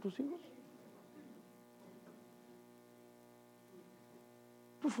 ¿Animas a tus hijos?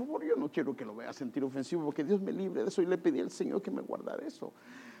 Por favor, yo no quiero que lo vaya a sentir ofensivo, porque Dios me libre de eso y le pedí al Señor que me guardara eso.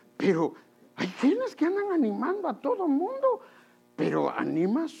 Pero hay quienes que andan animando a todo el mundo, pero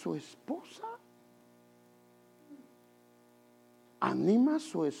anima a su esposa, anima a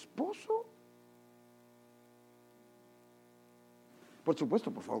su esposo. Por supuesto,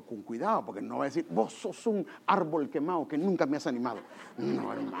 por favor, con cuidado, porque no va a decir, vos sos un árbol quemado que nunca me has animado.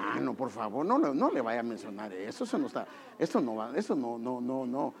 No, hermano, por favor, no le vaya a mencionar eso. Eso no está, eso no va, eso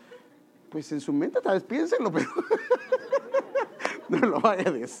no. Pues en su mente tal vez piénselo, pero no lo vaya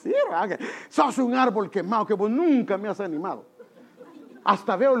a decir. ¿Verdad? Sos un árbol quemado que vos nunca me has animado.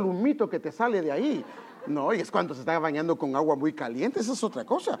 Hasta veo el humito que te sale de ahí. No, y es cuando se está bañando con agua muy caliente, esa es otra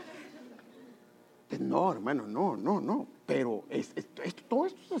cosa. No, hermano, no. Pero todo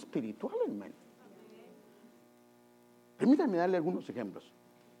esto es espiritual, hermano. Permítame darle algunos ejemplos.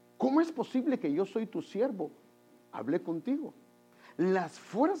 ¿Cómo es posible que yo soy tu siervo? Hablé contigo. Las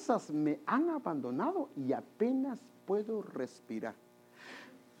fuerzas me han abandonado y apenas puedo respirar.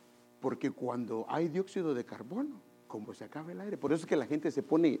 Porque cuando hay dióxido de carbono, como se acaba el aire, por eso es que la gente se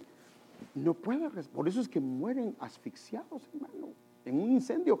pone, no puede respirar. Por eso es que mueren asfixiados, hermano. En un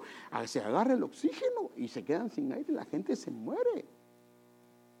incendio se agarra el oxígeno y se quedan sin aire, la gente se muere.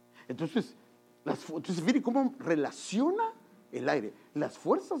 Entonces fíjate cómo relaciona el aire. Las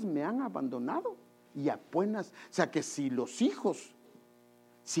fuerzas me han abandonado y apenas, o sea que si los hijos,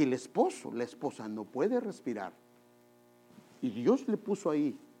 si el esposo, la esposa no puede respirar y Dios le puso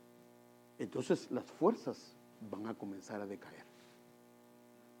ahí, entonces las fuerzas van a comenzar a decaer.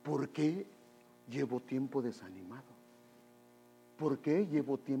 ¿Por qué llevo tiempo desanimado? ¿Por qué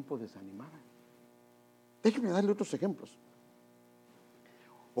llevo tiempo desanimada? Déjeme darle otros ejemplos.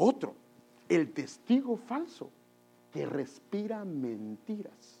 Otro, el testigo falso que respira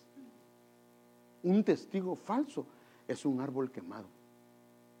mentiras. Un testigo falso es un árbol quemado.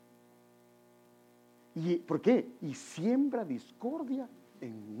 ¿Y por qué? Y siembra discordia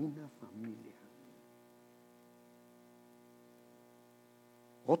en una familia.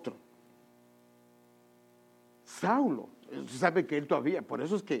 Otro, Saulo. Usted sabe que él todavía, por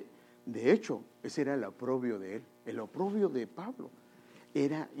eso es que, de hecho, ese era el oprobio de él, el oprobio de Pablo.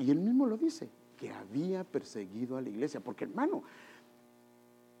 Era, y él mismo lo dice, que había perseguido a la iglesia. Porque, hermano,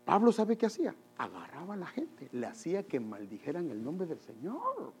 Pablo sabe qué hacía. Agarraba a la gente, le hacía que maldijeran el nombre del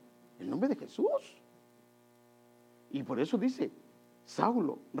Señor, el nombre de Jesús. Y por eso dice,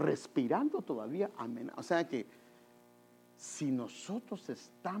 Saulo, respirando todavía amenaza. O sea que, si nosotros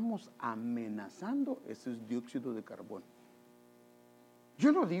estamos amenazando, eso es dióxido de carbono.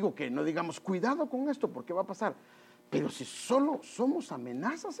 Yo no digo que no digamos cuidado con esto porque va a pasar, pero si solo somos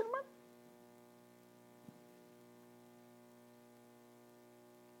amenazas, hermano.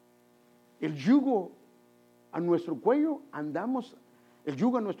 El yugo a nuestro cuello andamos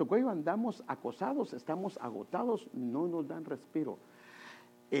acosados, estamos agotados, no nos dan respiro.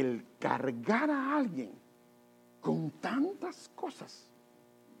 El cargar a alguien con tantas cosas,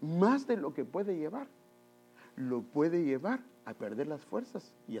 más de lo que puede llevar, lo puede llevar a perder las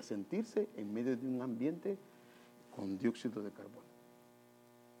fuerzas y a sentirse en medio de un ambiente con dióxido de carbono.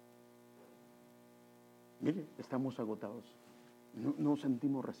 Mire, estamos agotados, no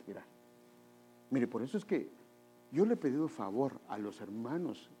sentimos respirar. Mire, por eso es que yo le he pedido favor a los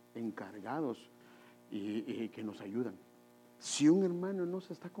hermanos encargados y que nos ayudan. Si un hermano no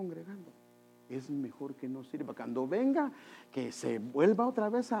se está congregando, es mejor que no sirva. Cuando venga, que se vuelva otra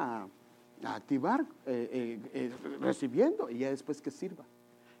vez a activar, recibiendo, y ya después que sirva.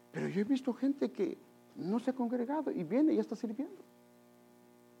 Pero yo he visto gente que no se ha congregado y viene y ya está sirviendo.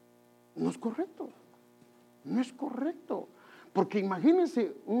 No es correcto. No es correcto. Porque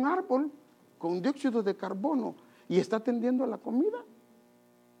imagínense un árbol con dióxido de carbono y está atendiendo a la comida.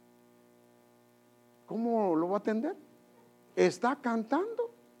 ¿Cómo lo va a atender? Está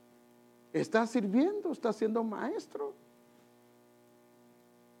cantando, está sirviendo, está siendo maestro.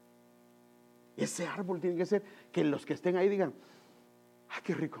 Ese árbol tiene que ser que los que estén ahí digan, ¡ay,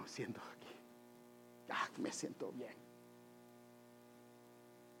 qué rico me siento aquí! ¡Ah, me siento bien!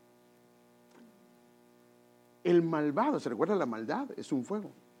 El malvado, ¿se recuerda la maldad? Es un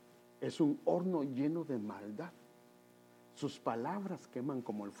fuego, es un horno lleno de maldad. Sus palabras queman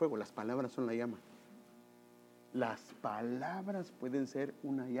como el fuego, las palabras son la llama. Las palabras pueden ser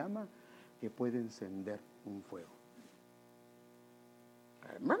una llama que puede encender un fuego.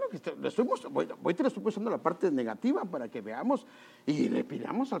 Hermano, voy te le estoy pusiendo la parte negativa para que veamos y le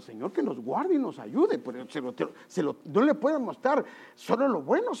pidamos al Señor que nos guarde y nos ayude. Pero no le puedo mostrar solo lo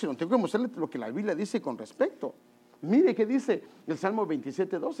bueno, sino tengo que mostrarle lo que la Biblia dice con respecto. Mire que dice el Salmo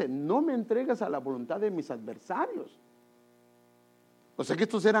 27:12, no me entregas a la voluntad de mis adversarios. O sea que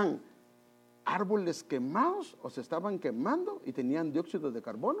estos eran árboles quemados o se estaban quemando y tenían dióxido de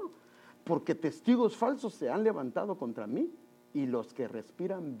carbono, porque testigos falsos se han levantado contra mí y los que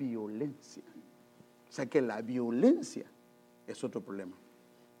respiran violencia. O sea que la violencia es otro problema.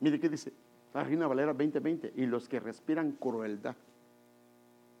 Mire qué dice la Reina Valera 20:20, y los que respiran crueldad.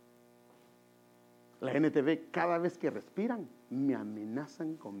 La NTV, cada vez que respiran me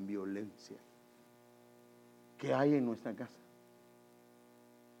amenazan con violencia. ¿Qué hay en nuestra casa?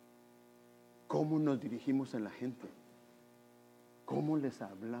 ¿Cómo nos dirigimos a la gente? ¿Cómo les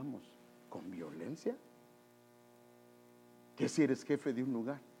hablamos? ¿Con violencia? ¿Qué si eres jefe de un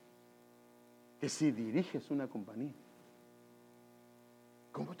lugar? ¿Qué si diriges una compañía?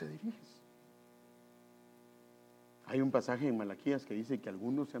 ¿Cómo te diriges? Hay un pasaje en Malaquías que dice que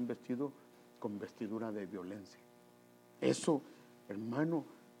algunos se han vestido con vestidura de violencia. Eso, hermano,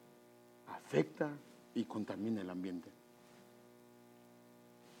 afecta y contamina el ambiente.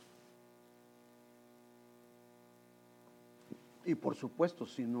 Y por supuesto,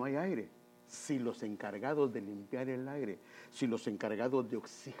 si no hay aire, si los encargados de limpiar el aire, si los encargados de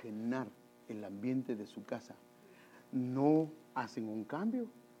oxigenar el ambiente de su casa no hacen un cambio,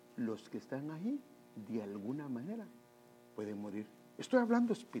 los que están ahí, de alguna manera, pueden morir. Estoy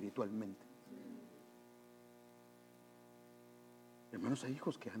hablando espiritualmente. Hermanos, hay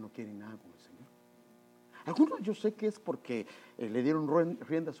hijos que ya no quieren nada con el Señor. Algunos yo sé que es porque le dieron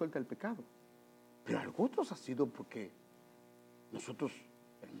rienda suelta al pecado, pero algunos ha sido porque nosotros,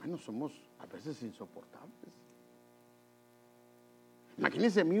 hermanos, somos a veces insoportables.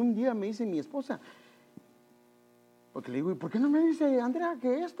 Imagínense, a mí un día me dice mi esposa, porque le digo, ¿y por qué no me dice, Andrea,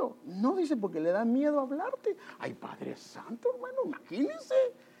 que esto? No, dice, porque le da miedo hablarte. Ay, Padre Santo, hermano, imagínense.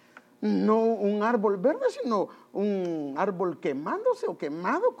 No un árbol verde, sino un árbol quemándose o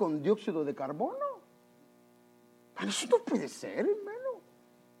quemado con dióxido de carbono. Pero eso no puede ser, hermano.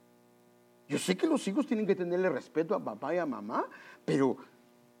 Yo sé que los hijos tienen que tenerle respeto a papá y a mamá, pero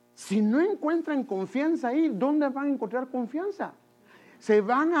si no encuentran confianza ahí, ¿dónde van a encontrar confianza? Se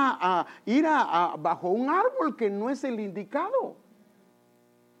van a ir bajo un árbol que no es el indicado.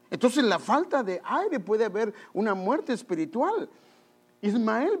 Entonces la falta de aire puede haber una muerte espiritual.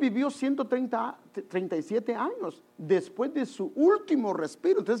 Ismael vivió 137 años después de su último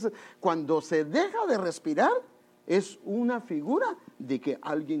respiro. Entonces, cuando se deja de respirar, es una figura de que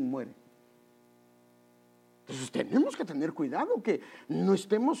alguien muere. Entonces, tenemos que tener cuidado que no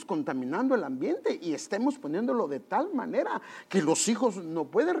estemos contaminando el ambiente y estemos poniéndolo de tal manera que los hijos no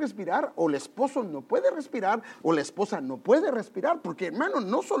pueden respirar, o el esposo no puede respirar, o la esposa no puede respirar. Porque, hermano,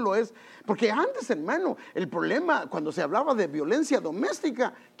 no solo es, porque antes, hermano, el problema, cuando se hablaba de violencia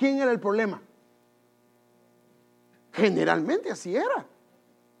doméstica, ¿quién era el problema? Generalmente así era.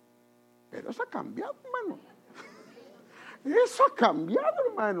 Pero eso ha cambiado, hermano. Eso ha cambiado,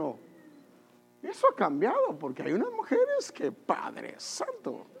 hermano. Eso ha cambiado, porque hay unas mujeres que, Padre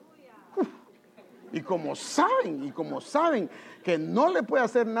Santo, y como saben que no le puede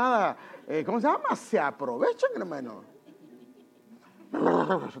hacer nada, ¿cómo se llama? Se aprovechan, hermano.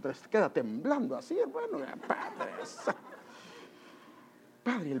 Se queda temblando así, hermano. Padre Santo.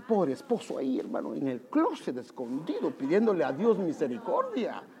 Padre, el pobre esposo ahí, hermano, en el closet escondido, pidiéndole a Dios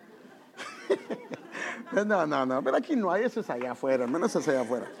misericordia. No, pero aquí no hay, eso es allá afuera, hermano, eso es allá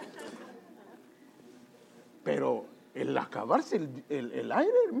afuera. Pero el acabarse el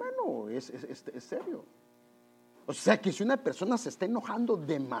aire, hermano, es serio. O sea que si una persona se está enojando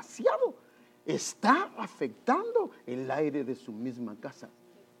demasiado, está afectando el aire de su misma casa.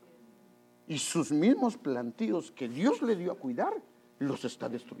 Y sus mismos plantíos que Dios le dio a cuidar, los está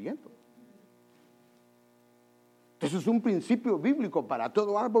destruyendo. Entonces es un principio bíblico para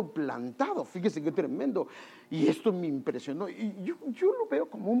todo árbol plantado. Fíjese qué tremendo. Y esto me impresionó. Y yo lo veo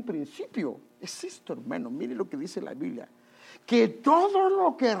como un principio. Es esto, hermano. Mire lo que dice la Biblia. Que todo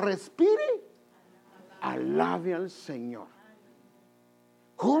lo que respire, alabe al Señor.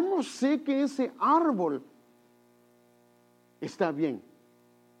 ¿Cómo sé que ese árbol está bien?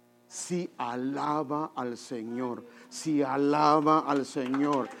 Si alaba al Señor, si alaba al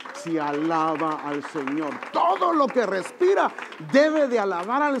Señor, si alaba al Señor. Todo lo que respira debe de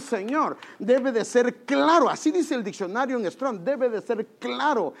alabar al Señor, debe de ser claro. Así dice el diccionario en Strong, debe de ser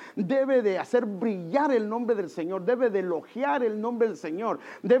claro, debe de hacer brillar el nombre del Señor, debe de elogiar el nombre del Señor,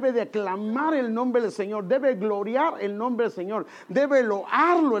 debe de aclamar el nombre del Señor, debe gloriar el nombre del Señor, debe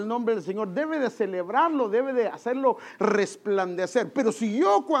loarlo el nombre del Señor, debe de celebrarlo, debe de hacerlo resplandecer. Pero si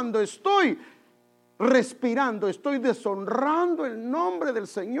yo cuando estoy respirando, estoy deshonrando el nombre del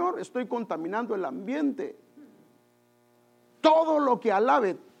Señor, estoy contaminando el ambiente. Todo lo que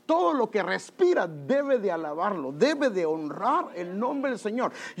alabe, todo lo que respira debe de alabarlo, debe de honrar el nombre del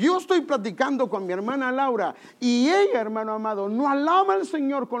Señor. Yo estoy platicando con mi hermana Laura y ella, hermano amado, no alaba al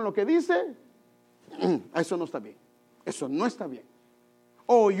Señor con lo que dice. Eso no está bien, eso no está bien.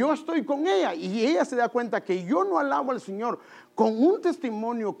 O yo estoy con ella y ella se da cuenta que yo no alabo al Señor con un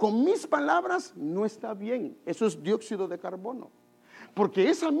testimonio, con mis palabras, no está bien. Eso es dióxido de carbono. Porque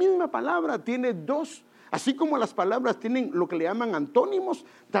esa misma palabra tiene dos, así como las palabras tienen lo que le llaman antónimos,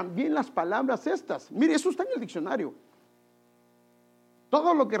 también las palabras estas. Mire, eso está en el diccionario.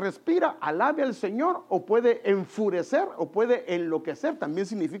 Todo lo que respira, alabe al Señor, o puede enfurecer, o puede enloquecer, también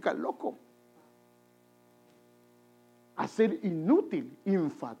significa loco. Hacer inútil,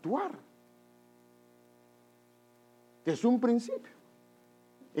 infatuar. Es un principio.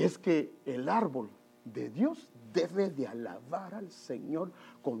 Es que el árbol de Dios debe de alabar al Señor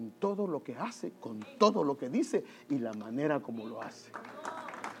con todo lo que hace, con todo lo que dice y la manera como lo hace.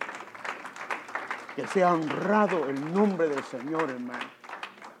 Que sea honrado el nombre del Señor, hermano.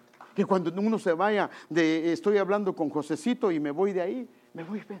 Que cuando uno se vaya, estoy hablando con Josecito y me voy de ahí, me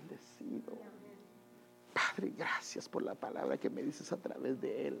voy bendecido. Padre, gracias por la palabra que me dices a través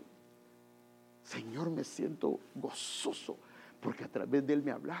de él. Señor, me siento gozoso porque a través de él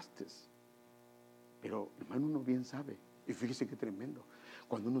me hablaste. Pero, hermano, uno bien sabe, y fíjese qué tremendo,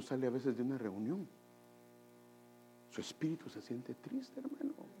 cuando uno sale a veces de una reunión, su espíritu se siente triste,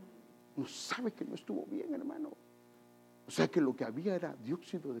 hermano. No sabe que no estuvo bien, hermano. O sea que lo que había era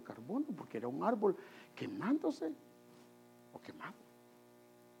dióxido de carbono, porque era un árbol quemándose o quemado.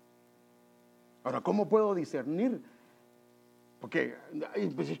 Ahora, ¿cómo puedo discernir? Porque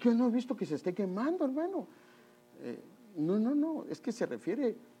pues es que no he visto que se esté quemando, hermano. No, es que se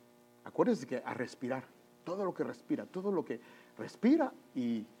refiere, acuérdense que a respirar, todo lo que respira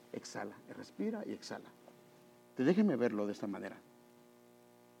y exhala, respira y exhala. Entonces, déjeme verlo de esta manera.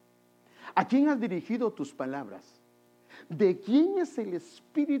 ¿A quién has dirigido tus palabras? ¿De quién es el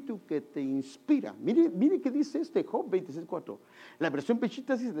espíritu que te inspira? Mire qué dice Job 26:4. La versión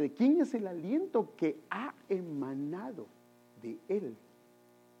Pechita dice: ¿de quién es el aliento que ha emanado de él?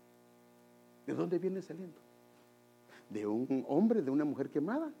 ¿De dónde viene ese aliento? ¿De un hombre, de una mujer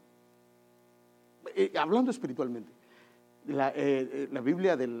quemada? Hablando espiritualmente, la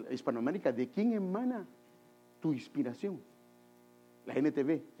Biblia de Hispanoamérica, ¿de quién emana tu inspiración? La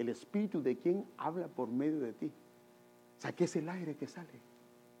NTV, el espíritu de quién habla por medio de ti. O sea, ¿qué es el aire que sale?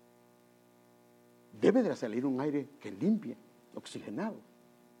 Debe de salir un aire que limpie, oxigenado.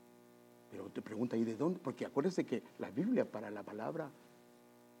 Pero te pregunta, ¿y de dónde? Porque acuérdense que la Biblia para la palabra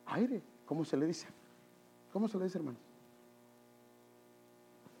aire, ¿cómo se le dice? ¿Cómo se le dice, hermano?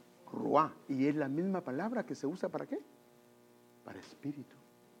 Ruá. Y es la misma palabra que se usa ¿para qué? Para espíritu.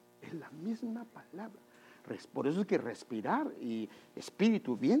 Es la misma palabra. Por eso es que respirar y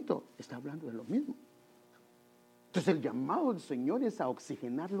espíritu, viento, está hablando de lo mismo. Entonces el llamado del Señor es a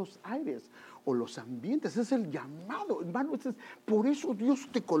oxigenar los aires o los ambientes. Ese es el llamado, hermano. Por eso Dios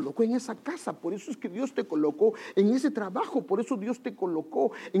te colocó en esa casa, por eso es que Dios te colocó en ese trabajo, por eso Dios te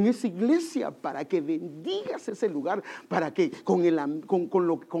colocó en esa iglesia, para que bendigas ese lugar, para que con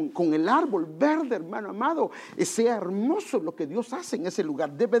el árbol verde, hermano amado, sea hermoso lo que Dios hace en ese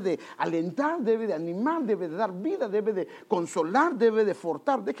lugar. Debe de alentar, debe de animar, debe de dar vida, debe de consolar, debe de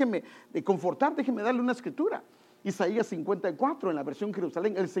confortar. Déjeme darle una escritura. Isaías 54 en la versión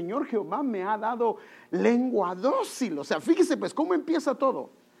Jerusalén: el Señor Jehová me ha dado lengua dócil. O sea, fíjese pues cómo empieza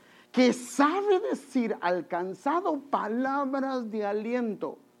todo. Que sabe decir al cansado palabras de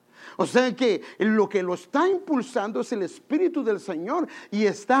aliento. O sea que lo que lo está impulsando es el Espíritu del Señor y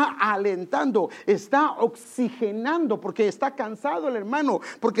está alentando, está oxigenando, porque está cansado el hermano,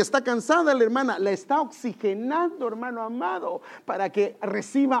 porque está cansada la hermana, la está oxigenando, hermano amado, para que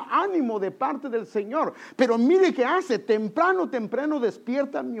reciba ánimo de parte del Señor. Pero mire qué hace: temprano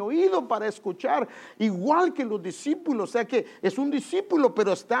despierta mi oído para escuchar, igual que los discípulos. O sea que es un discípulo,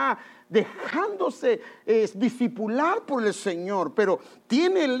 pero está dejándose discipular por el Señor, pero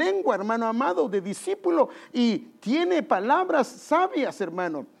tiene lengua, hermano amado, de discípulo, y tiene palabras sabias,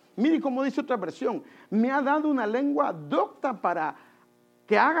 hermano. Mire cómo dice otra versión: me ha dado una lengua docta para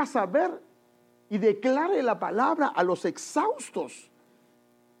que haga saber y declare la palabra a los exhaustos.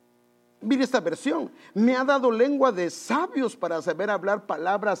 Mire esta versión: me ha dado lengua de sabios para saber hablar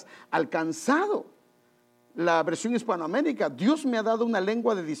palabras al cansado. La versión Hispanoamérica: Dios me ha dado una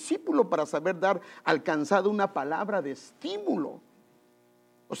lengua de discípulo para saber dar al cansado una palabra de estímulo.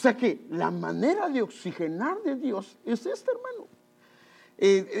 O sea que la manera de oxigenar de Dios es esta, hermano.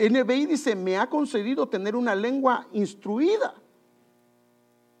 NBI dice: me ha concedido tener una lengua instruida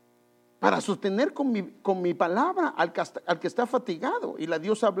para sostener con mi palabra al que está fatigado. Y la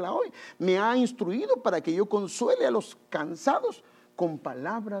Dios habla hoy: me ha instruido para que yo consuele a los cansados con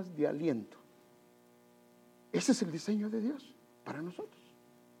palabras de aliento. Ese es el diseño de Dios para nosotros.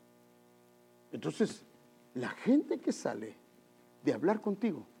 Entonces, la gente que sale de hablar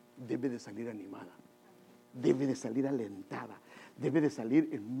contigo debe de salir animada, debe de salir alentada, debe de salir,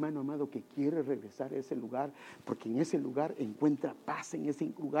 hermano amado, que quiere regresar a ese lugar, porque en ese lugar encuentra paz. En ese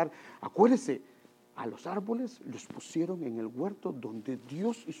lugar, acuérdese, a los árboles los pusieron en el huerto donde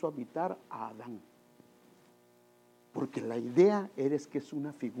Dios hizo habitar a Adán, porque la idea es que es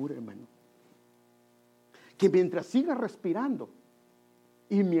una figura, hermano, que mientras siga respirando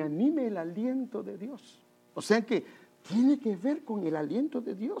y me anime el aliento de Dios. O sea que tiene que ver con el aliento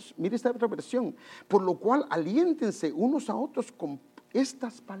de Dios. Mire esta otra versión: por lo cual aliéntense unos a otros con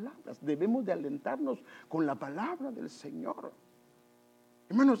estas palabras. Debemos de alentarnos con la palabra del Señor.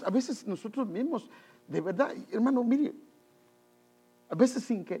 Hermanos, a veces nosotros mismos, de verdad, hermano, mire, a veces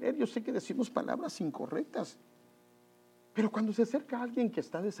sin querer, yo sé que decimos palabras incorrectas, pero cuando se acerca a alguien que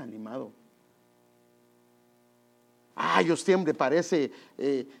está desanimado, usted, hombre, parece,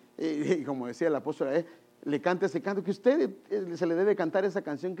 como decía el apóstol, le canta ese canto, que usted se le debe cantar esa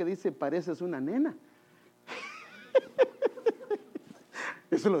canción que dice: pareces una nena.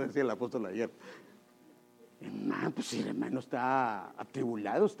 Eso lo decía el apóstol ayer. Hermano, pues si el hermano está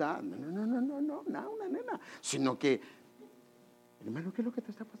atribulado, está, no, una nena, sino que, hermano, ¿qué es lo que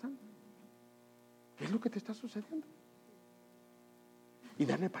te está pasando? ¿Qué es lo que te está sucediendo? Y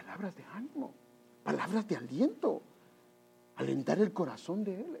darle palabras de ánimo, palabras de aliento, alentar el corazón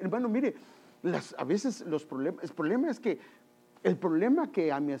de él. Hermano, mire, a veces el problema es que el problema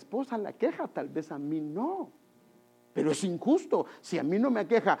que a mi esposa la queja, tal vez a mí no, pero es injusto. Si a mí no me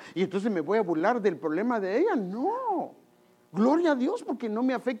aqueja y entonces me voy a burlar del problema de ella, no. Gloria a Dios, porque no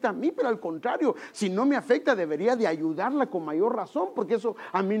me afecta a mí, pero al contrario, si no me afecta, debería de ayudarla con mayor razón, porque eso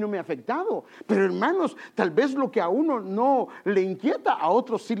a mí no me ha afectado. Pero hermanos, tal vez lo que a uno no le inquieta, a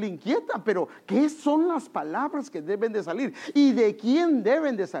otros sí le inquieta. Pero ¿qué son las palabras que deben de salir? ¿Y de quién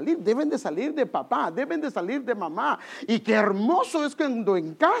deben de salir? Deben de salir de papá, deben de salir de mamá. Y qué hermoso es cuando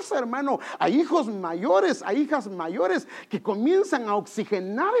en casa, hermano, hay hijos mayores, hay hijas mayores que comienzan a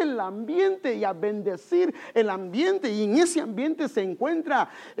oxigenar el ambiente y a bendecir el ambiente, y en ese ambiente se encuentra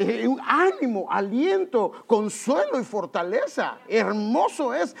un ánimo, aliento, consuelo y fortaleza.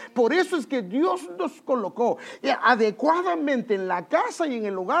 Hermoso es. Por eso es que Dios nos colocó adecuadamente en la casa y en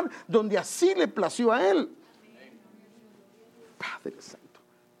el lugar donde así le plació a Él. Padre Santo,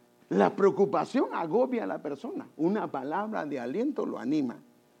 la preocupación agobia a la persona, una palabra de aliento lo anima.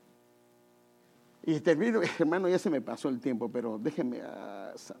 Y termino, hermano, ya se me pasó el tiempo, pero déjeme,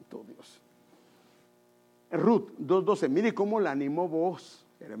 santo Dios. Ruth 2:12, mire cómo la animó vos,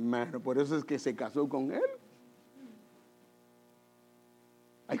 hermano, por eso es que se casó con él.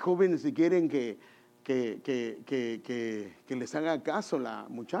 Hay jóvenes que quieren que les haga caso la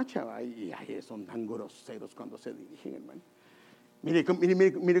muchacha, y son tan groseros cuando se dirigen, hermano.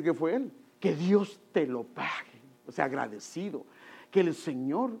 Mire que fue él: que Dios te lo pague, o sea, agradecido, que el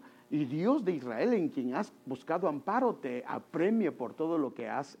Señor y Dios de Israel, en quien has buscado amparo, te apremie por todo lo que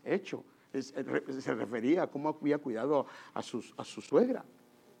has hecho. Se refería a cómo había cuidado a su suegra.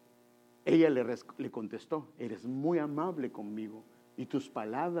 Ella le contestó: eres muy amable conmigo y tus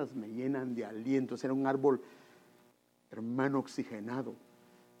palabras me llenan de aliento. Era un árbol, hermano, oxigenado,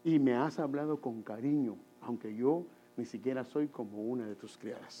 y me has hablado con cariño, aunque yo ni siquiera soy como una de tus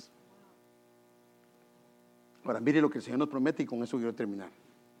criadas. Ahora mire lo que el Señor nos promete, y con eso quiero terminar.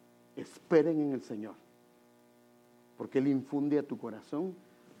 Esperen en el Señor, porque Él infunde a tu corazón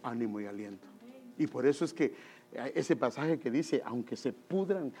ánimo y aliento. Y por eso es que ese pasaje que dice: aunque se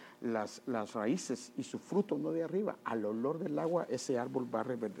pudran las raíces y su fruto no de arriba, al olor del agua ese árbol va a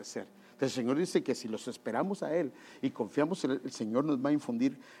reverdecer. Entonces el Señor dice que si los esperamos a Él y confiamos en Él, el Señor nos va a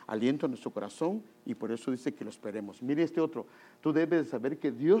infundir aliento en nuestro corazón, y por eso dice que lo esperemos. Mire este otro: tú debes de saber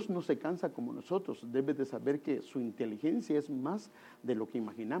que Dios no se cansa como nosotros. Debes de saber que su inteligencia es más de lo que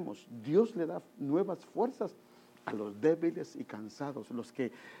imaginamos. Dios le da nuevas fuerzas a los débiles y cansados, los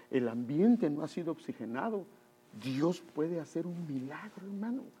que el ambiente no ha sido oxigenado. Dios puede hacer un milagro,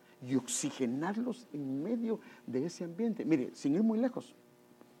 hermano, y oxigenarlos en medio de ese ambiente. Mire, sin ir muy lejos,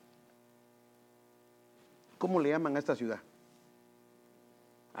 ¿cómo le llaman a esta ciudad?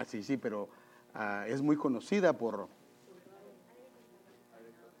 Ah, sí, pero es muy conocida por...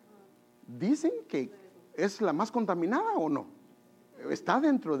 Dicen que es la más contaminada, ¿o no? Está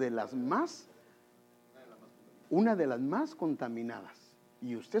dentro de las más... Una de las más contaminadas.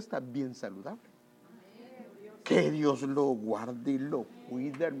 Y usted está bien saludable. Que Dios lo guarde y lo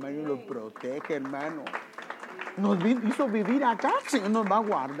cuide, hermano, y lo protege, hermano. Nos hizo vivir acá, el Señor nos va a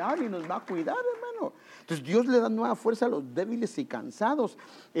guardar y nos va a cuidar, hermano. Entonces Dios le da nueva fuerza a los débiles y cansados.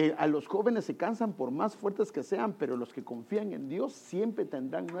 A los jóvenes se cansan por más fuertes que sean, pero los que confían en Dios siempre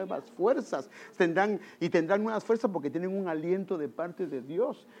tendrán nuevas fuerzas. Tendrán nuevas fuerzas porque tienen un aliento de parte de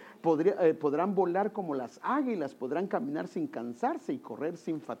Dios. Podrán volar como las águilas, podrán caminar sin cansarse y correr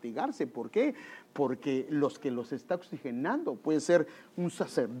sin fatigarse. ¿Por qué? Porque los que los está oxigenando puede ser un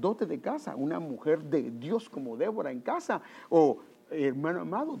sacerdote de casa, una mujer de Dios como Débora en casa, o hermano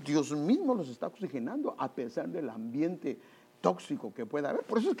amado, Dios mismo los está oxigenando a pesar del ambiente tóxico que pueda haber.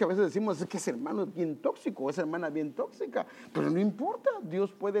 Por eso es que a veces decimos, es que ese hermano es bien tóxico, esa hermana es bien tóxica, pero no importa,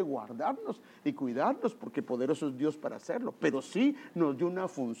 Dios puede guardarnos y cuidarnos porque poderoso es Dios para hacerlo, pero sí nos dio una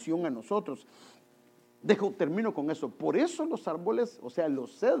función a nosotros. Termino con eso. Por eso los árboles, o sea,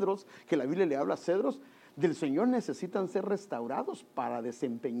 los cedros, que la Biblia le habla cedros, del Señor necesitan ser restaurados para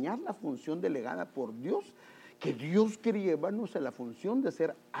desempeñar la función delegada por Dios, que Dios quiere llevarnos a la función de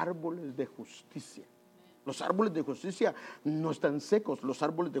ser árboles de justicia. Los árboles de justicia no están secos, los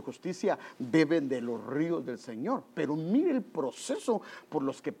árboles de justicia beben de los ríos del Señor. Pero mire el proceso por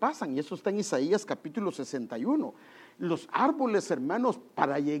los que pasan, y eso está en Isaías capítulo 61. Los árboles, hermanos,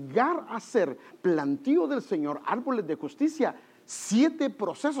 para llegar a ser plantío del Señor, árboles de justicia, 7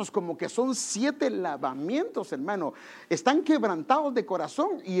 procesos, como que son 7 lavamientos, hermano. Están quebrantados de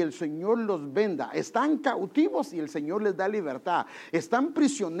corazón y el Señor los venda. Están cautivos y el Señor les da libertad. Están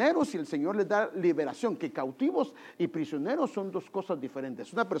prisioneros y el Señor les da liberación. Que cautivos y prisioneros son 2 cosas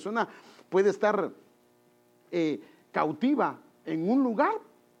diferentes. Una persona puede estar cautiva en un lugar,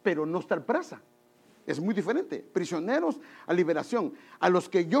 pero no estar presa. Es muy diferente. Prisioneros a liberación. A los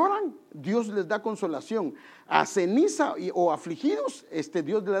que lloran, Dios les da consolación. A ceniza o afligidos,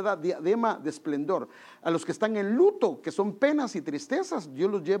 Dios les da diadema de esplendor. A los que están en luto, que son penas y tristezas,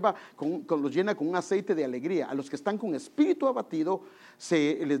 Dios los llena con un aceite de alegría. A los que están con espíritu abatido,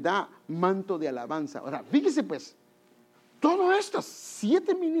 se les da manto de alabanza. Ahora, fíjese pues, todas estas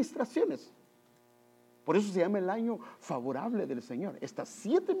 7 ministraciones, por eso se llama el año favorable del Señor. Estas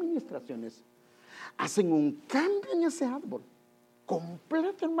 7 ministraciones hacen un cambio en ese árbol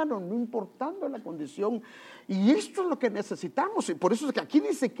completo, hermano, no importando la condición. Y esto es lo que necesitamos, y por eso es que aquí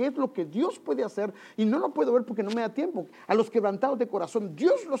dice que es lo que Dios puede hacer, y no lo puedo ver porque no me da tiempo. A los quebrantados de corazón,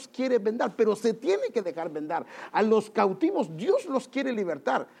 Dios los quiere vendar, pero se tiene que dejar vendar. A los cautivos, Dios los quiere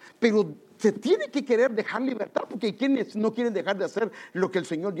libertar, pero se tiene que querer dejar libertar, porque hay quienes no quieren dejar de hacer lo que el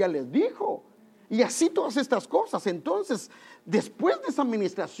Señor ya les dijo. Y así todas estas cosas. Entonces, después de esa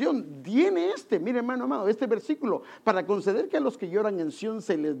administración, viene mire hermano amado, este versículo, para conceder que a los que lloran en Sión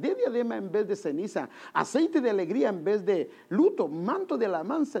se les dé diadema en vez de ceniza, aceite de alegría en vez de luto, manto de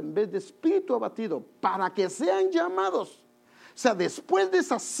alabanza en vez de espíritu abatido, para que sean llamados. O sea, después de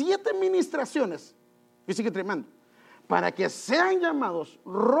esas 7 ministraciones, fíjese que tremendo, para que sean llamados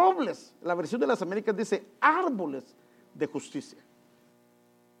robles, la versión de las Américas dice árboles de justicia.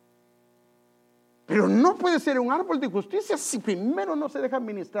 Pero no puede ser un árbol de justicia si primero no se deja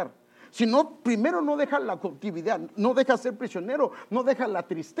ministrar. Si no, primero no deja la cautividad, no deja ser prisionero, no deja la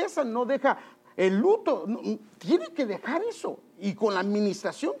tristeza, no deja el luto. Tiene que dejar eso, y con la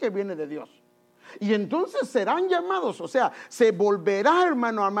administración que viene de Dios. Y entonces serán llamados, o sea, se volverá,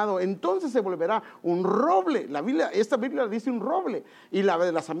 hermano amado, entonces se volverá un roble. Esta Biblia dice un roble, y la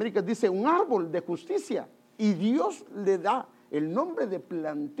de las Américas dice un árbol de justicia. Y Dios le da el nombre de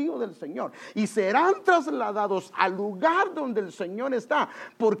plantío del Señor, y serán trasladados al lugar donde el Señor está,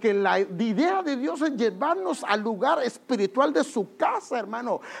 porque la idea de Dios es llevarnos al lugar espiritual de su casa,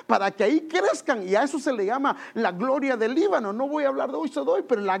 hermano, para que ahí crezcan, y a eso se le llama la gloria del Líbano. No voy a hablar de hoy,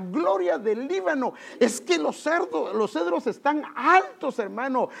 pero la gloria del Líbano es que los cedros están altos,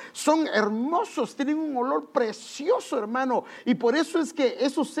 hermano, son hermosos, tienen un olor precioso, hermano, y por eso es que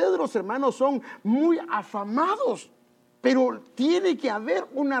esos cedros, hermano, son muy afamados. Pero tiene que haber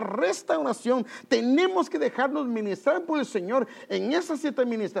una restauración. Tenemos que dejarnos ministrar por el Señor en esas 7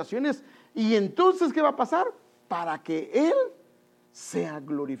 administraciones. Y entonces, ¿qué va a pasar? Para que Él sea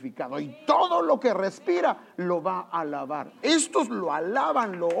glorificado. Y todo lo que respira lo va a alabar. Estos lo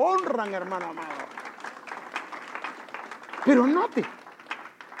alaban, lo honran, hermano amado. Pero note,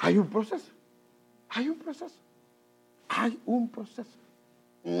 hay un proceso. Hay un proceso. Hay un proceso.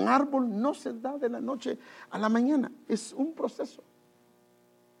 Un árbol no se da de la noche a la mañana. Es un proceso.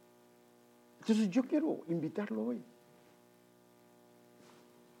 Entonces yo quiero invitarlo hoy.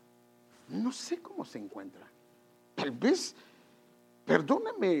 No sé cómo se encuentra. Tal vez,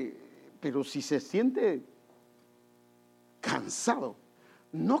 perdóname, pero si se siente cansado,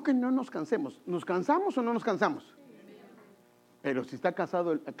 no que no nos cansemos. ¿Nos cansamos o no nos cansamos? Pero si está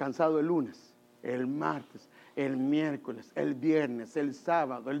cansado el lunes, el martes, el miércoles, el viernes, el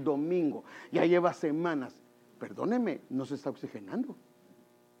sábado, el domingo, ya lleva semanas, perdóneme, no se está oxigenando.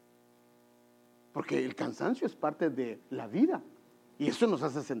 Porque el cansancio es parte de la vida y eso nos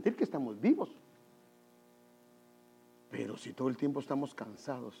hace sentir que estamos vivos. Pero si todo el tiempo estamos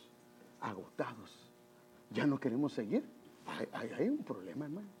cansados, agotados, ya no queremos seguir, hay un problema,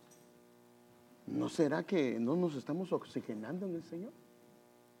 hermano. ¿No será que no nos estamos oxigenando en el Señor?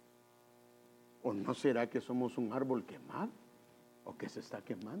 ¿O no será que somos un árbol quemado o que se está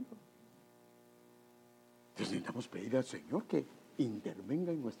quemando? Entonces necesitamos pedir al Señor que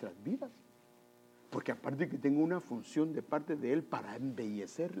intervenga en nuestras vidas. Porque aparte que tengo una función de parte de Él para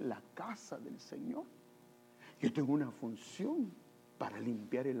embellecer la casa del Señor, yo tengo una función para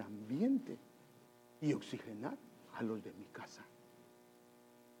limpiar el ambiente y oxigenar a los de mi casa.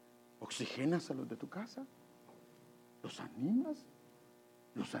 ¿Oxigenas a los de tu casa? ¿Los animas?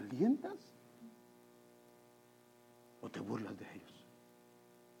 ¿Los alientas? ¿O te burlas de ellos?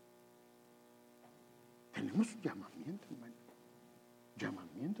 Tenemos un llamamiento, hermano.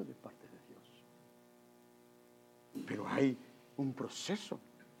 Llamamiento de parte de Dios. Pero hay un proceso,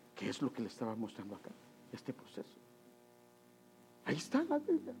 que es lo que le estaba mostrando acá. Este proceso. Ahí está la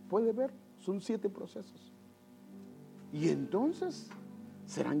Biblia, puede ver, son 7 procesos. Y entonces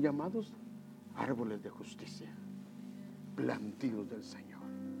serán llamados árboles de justicia, plantíos del Señor.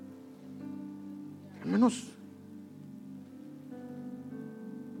 Hermanos,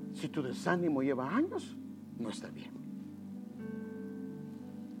 si tu desánimo lleva años, no está bien.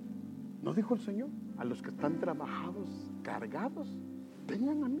 ¿No dijo el Señor? A los que están trabajados, cargados,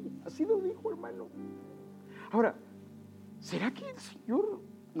 vengan a mí. Así lo dijo, hermano. Ahora, ¿será que el Señor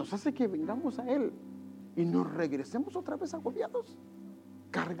nos hace que vengamos a Él y nos regresemos otra vez agobiados,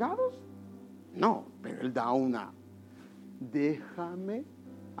 cargados? No, pero Él da una, déjame,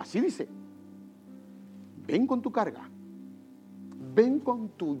 así dice, ven con tu carga, ven con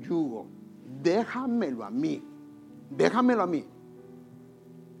tu yugo, déjamelo a mí, déjamelo a mí.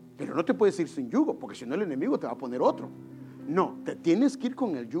 Pero no te puedes ir sin yugo, porque si no el enemigo te va a poner otro. No, te tienes que ir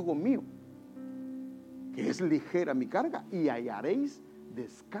con el yugo mío, que es ligera mi carga, y hallaréis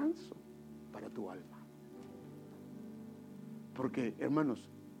descanso para tu alma. Porque, hermanos,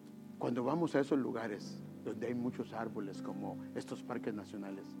 cuando vamos a esos lugares donde hay muchos árboles, como estos parques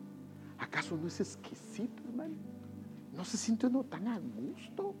nacionales, ¿acaso no es exquisito, hermano? ¿No se siente uno tan a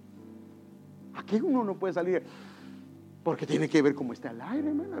gusto? Aquí uno no puede salir, porque tiene que ver cómo está el aire,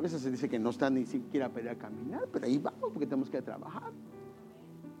 hermano. A veces se dice que no está ni siquiera para ir a caminar, pero ahí vamos porque tenemos que ir a trabajar.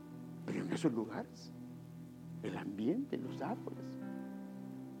 Pero en esos lugares, el ambiente, los árboles,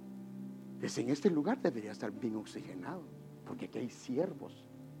 en este lugar debería estar bien oxigenado, porque aquí hay siervos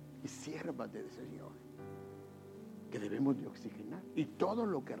y siervas del Señor que debemos de oxigenar. Y todo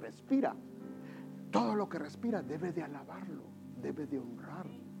lo que respira debe de alabarlo, debe de honrar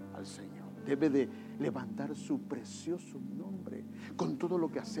al Señor, debe de levantar su precioso nombre. Con todo lo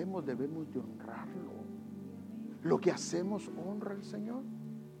que hacemos debemos de honrarlo. Lo que hacemos honra al Señor.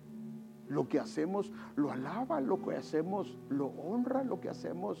 Lo que hacemos lo alaba, lo que hacemos lo honra, lo que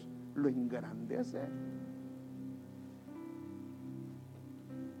hacemos lo engrandece.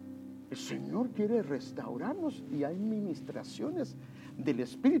 El Señor quiere restaurarnos y hay ministraciones del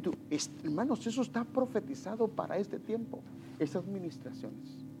Espíritu. Hermanos, eso está profetizado para este tiempo, esas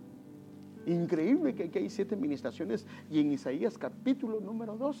ministraciones. Increíble que aquí hay 7 ministraciones, y en Isaías capítulo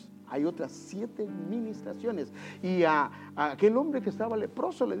número 2 hay otras 7 ministraciones. Y a aquel hombre que estaba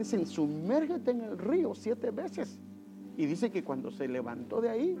leproso le dicen: sumérgete en el río 7 veces. Y dice que cuando se levantó de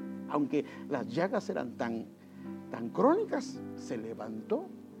ahí, aunque las llagas eran tan crónicas, se levantó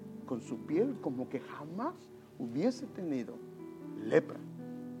con su piel como que jamás hubiese tenido lepra,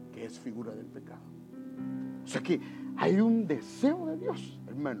 que es figura del pecado. O sea que hay un deseo de Dios,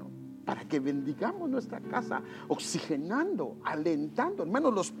 hermano, para que bendigamos nuestra casa, oxigenando, alentando.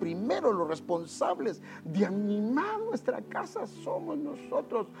 Hermanos, los primeros, los responsables de animar nuestra casa somos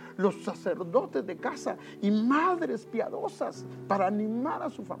nosotros, los sacerdotes de casa y madres piadosas, para animar a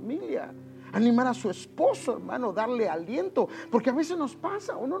su familia, animar a su esposo, hermano, darle aliento. Porque a veces nos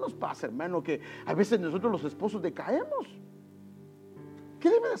pasa, o no nos pasa, hermano, que a veces nosotros los esposos decaemos. ¿Qué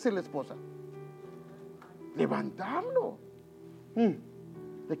debe de hacer la esposa? Levantarlo.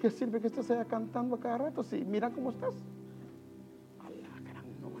 ¿De qué sirve que estés allá cantando a cada rato? Si mira cómo estás. A la gran,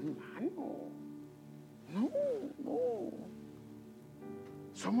 no, hermano. No.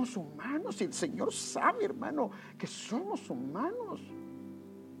 Somos humanos y el Señor sabe, hermano, que somos humanos.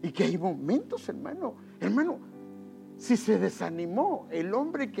 Y que hay momentos, hermano, si se desanimó el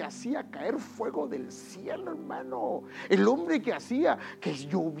hombre que hacía caer fuego del cielo, hermano, el hombre que hacía que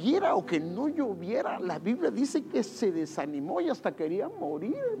lloviera o que no lloviera, la Biblia dice que se desanimó y hasta quería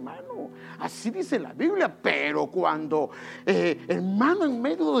morir, hermano. Así dice la Biblia. Pero cuando, hermano, en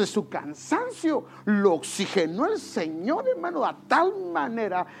medio de su cansancio, lo oxigenó el Señor, hermano, a tal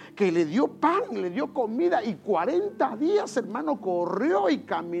manera que le dio pan, le dio comida, y 40 días, hermano, corrió y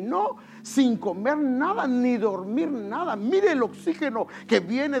caminó sin comer nada ni dormir nada. Mire el oxígeno que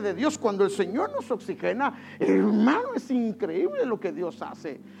viene de Dios cuando el Señor nos oxigena, hermano, es increíble lo que Dios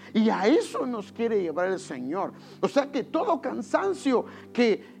hace, y a eso nos quiere llevar el Señor. O sea que todo cansancio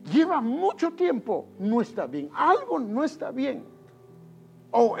que lleva mucho tiempo no está bien, algo no está bien,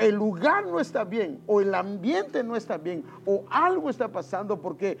 o el lugar no está bien, o el ambiente no está bien, o algo está pasando,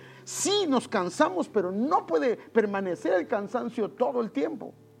 porque sí nos cansamos, pero no puede permanecer el cansancio todo el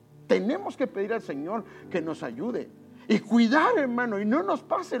tiempo. Tenemos que pedir al Señor que nos ayude y cuidar, hermano, y no nos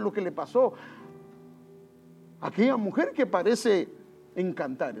pase lo que le pasó a aquella mujer que parece en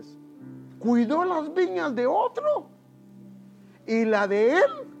Cantares. Cuidó las viñas de otro y la de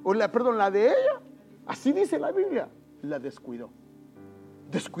él, la de ella, así dice la Biblia, la descuidó.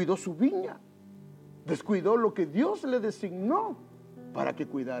 Descuidó su viña, descuidó lo que Dios le designó para que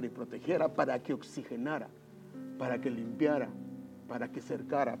cuidara y protegiera, para que oxigenara, para que limpiara, para que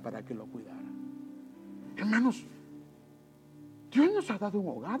cercara, para que lo cuidara. Hermanos, Dios nos ha dado un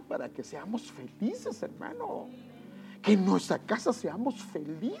hogar para que seamos felices, hermano. Que en nuestra casa seamos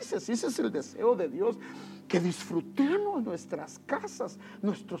felices. Ese es el deseo de Dios. Que disfrutemos nuestras casas,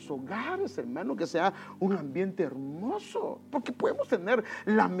 nuestros hogares, hermano. Que sea un ambiente hermoso. Porque podemos tener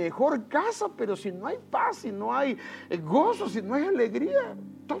la mejor casa, pero si no hay paz, si no hay gozo, si no hay alegría,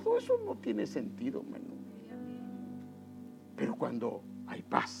 todo eso no tiene sentido, hermano. Pero cuando hay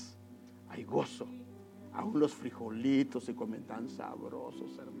paz, hay gozo, aún los frijolitos se comen tan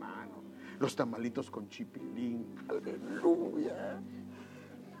sabrosos, hermano. Los tamalitos con chipilín, aleluya.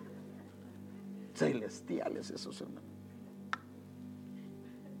 Celestiales esos, hermano.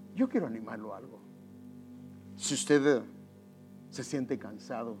 Yo quiero animarlo a algo. Si usted se siente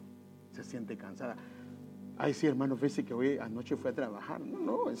cansado, se siente cansada, ay, sí, hermano, fíjese que hoy anoche fue a trabajar.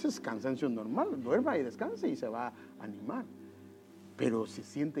 No, ese es cansancio normal. Duerma y descanse y se va a animar. Pero si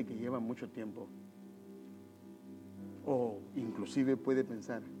siente que lleva mucho tiempo, o inclusive puede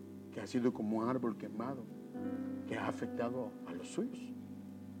pensar que ha sido como un árbol quemado, que ha afectado a los suyos,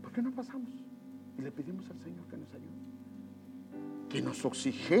 ¿por qué no pasamos y le pedimos al Señor que nos ayude, que nos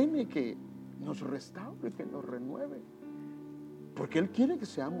oxigene, que nos restaure, que nos renueve? Porque Él quiere que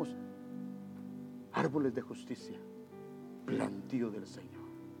seamos árboles de justicia, plantío del Señor.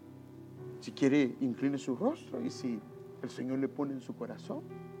 Si quiere, incline su rostro, y si el Señor le pone en su corazón,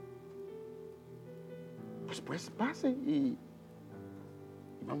 pues pase y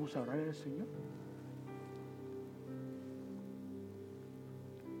vamos a orar al Señor.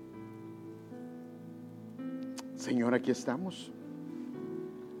 Señor, aquí estamos.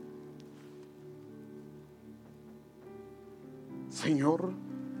 Señor,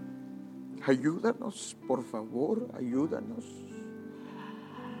 ayúdanos, por favor, ayúdanos.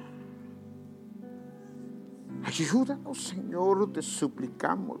 Ayúdanos, Señor, te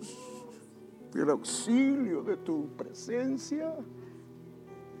suplicamos el auxilio de tu presencia,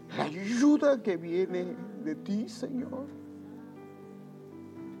 la ayuda que viene de ti, Señor.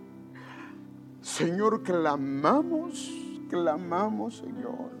 Señor, clamamos,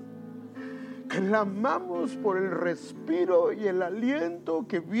 Señor. Clamamos por el respiro y el aliento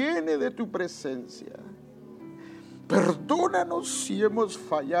que viene de tu presencia. Perdónanos si hemos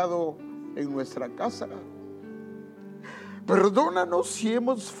fallado en nuestra casa. Perdónanos si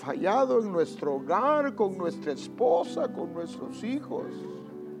hemos fallado en nuestro hogar, con nuestra esposa, con nuestros hijos,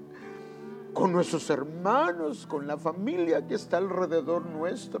 con nuestros hermanos, con la familia que está alrededor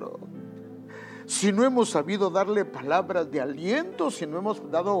nuestro. Si no hemos sabido darle palabras de aliento, si no hemos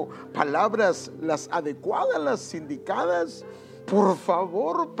dado palabras las adecuadas, las indicadas, por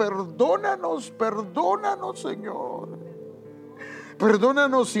favor, perdónanos, Señor.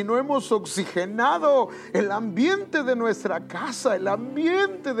 Perdónanos si no hemos oxigenado el ambiente de nuestra casa, el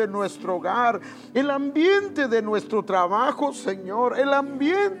ambiente de nuestro hogar, el ambiente de nuestro trabajo, Señor, el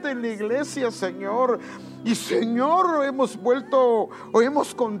ambiente en la iglesia, Señor. Y Señor, hemos vuelto o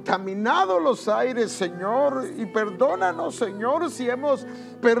hemos contaminado los aires, Señor. Y perdónanos, Señor, si hemos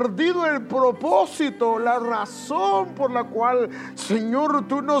perdido el propósito, la razón por la cual, Señor,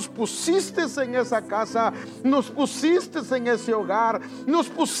 tú nos pusiste en esa casa, nos pusiste en ese hogar, nos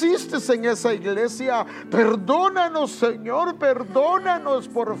pusiste en esa iglesia. Perdónanos, Señor, perdónanos,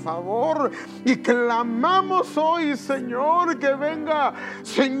 por favor. Y clamamos hoy, Señor, que venga,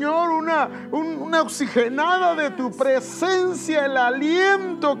 Señor, una oxigenada de tu presencia, el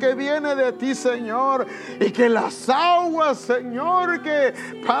aliento que viene de ti, Señor. Y que las aguas, Señor,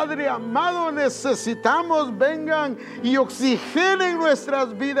 que Padre amado necesitamos, vengan y oxigenen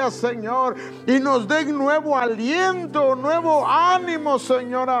nuestras vidas, Señor, y nos den nuevo aliento, nuevo ánimo,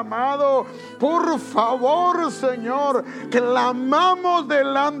 Señor amado. Por favor, Señor, clamamos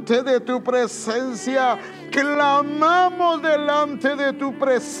delante de tu presencia, clamamos delante de tu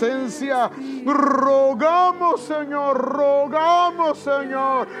presencia. Rogamos, Señor, rogamos,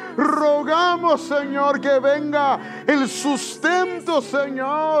 Señor, rogamos, Señor, que venga el sustento, Señor.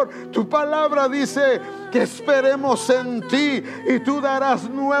 Tu palabra dice que esperemos en ti y tú darás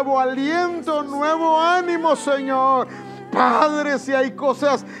nuevo aliento, nuevo ánimo, Señor. Padre, si hay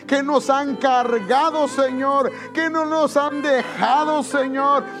cosas que nos han cargado, Señor, que no nos han dejado,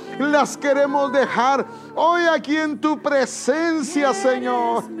 Señor, las queremos dejar hoy aquí en tu presencia,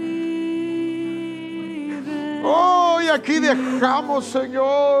 Señor. Hoy aquí dejamos,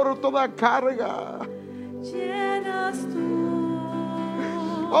 Señor, toda carga.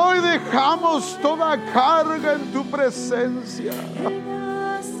 Hoy dejamos toda carga en tu presencia.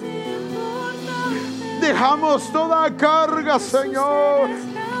 Dejamos toda carga, Señor,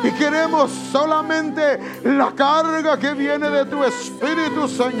 y queremos solamente la carga que viene de tu Espíritu,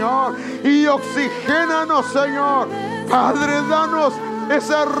 Señor. Y oxigénanos, Señor. Padre, danos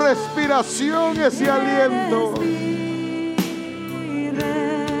esa respiración, ese aliento.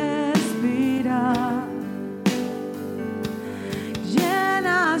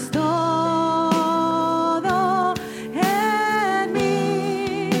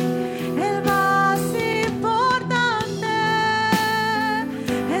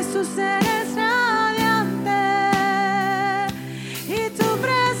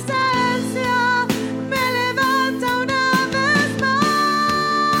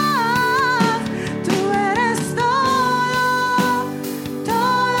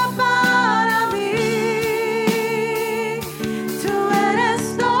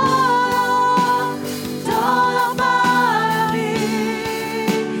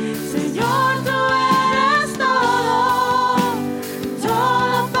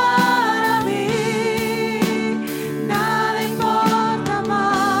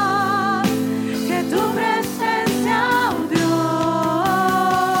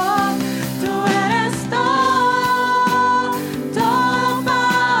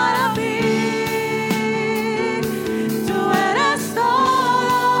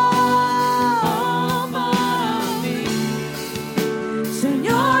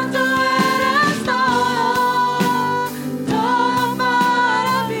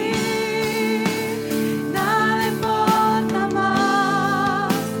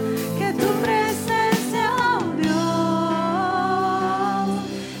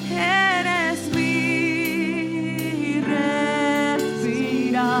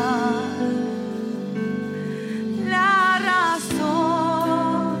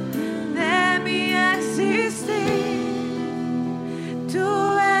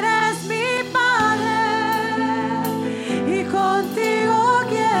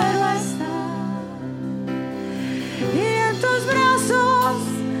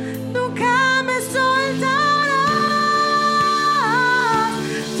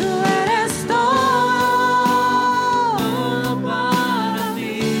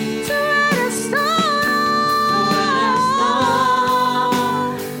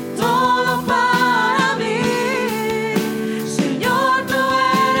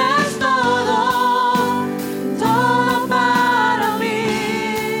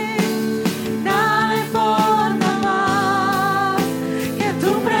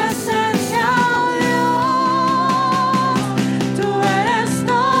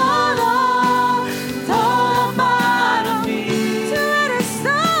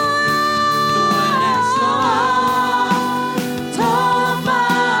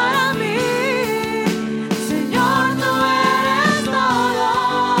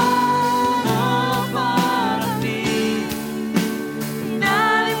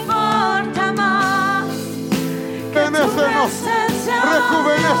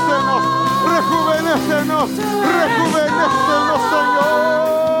 Rejuvenécenos, Señor.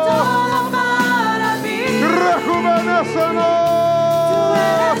 rejuvenécenos.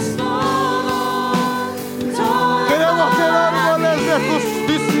 Queremos ser árboles de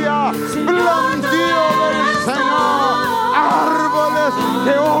justicia, plantío del Señor, árboles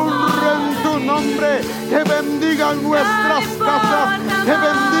que honren tu nombre, que bendigan nuestras casas, que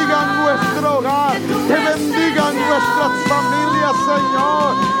bendigan nuestro hogar, que bendigan nuestras familias,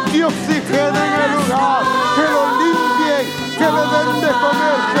 Señor, que oxigenen el lugar, que lo limpien, que le den de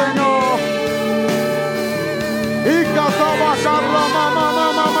comer, Señor.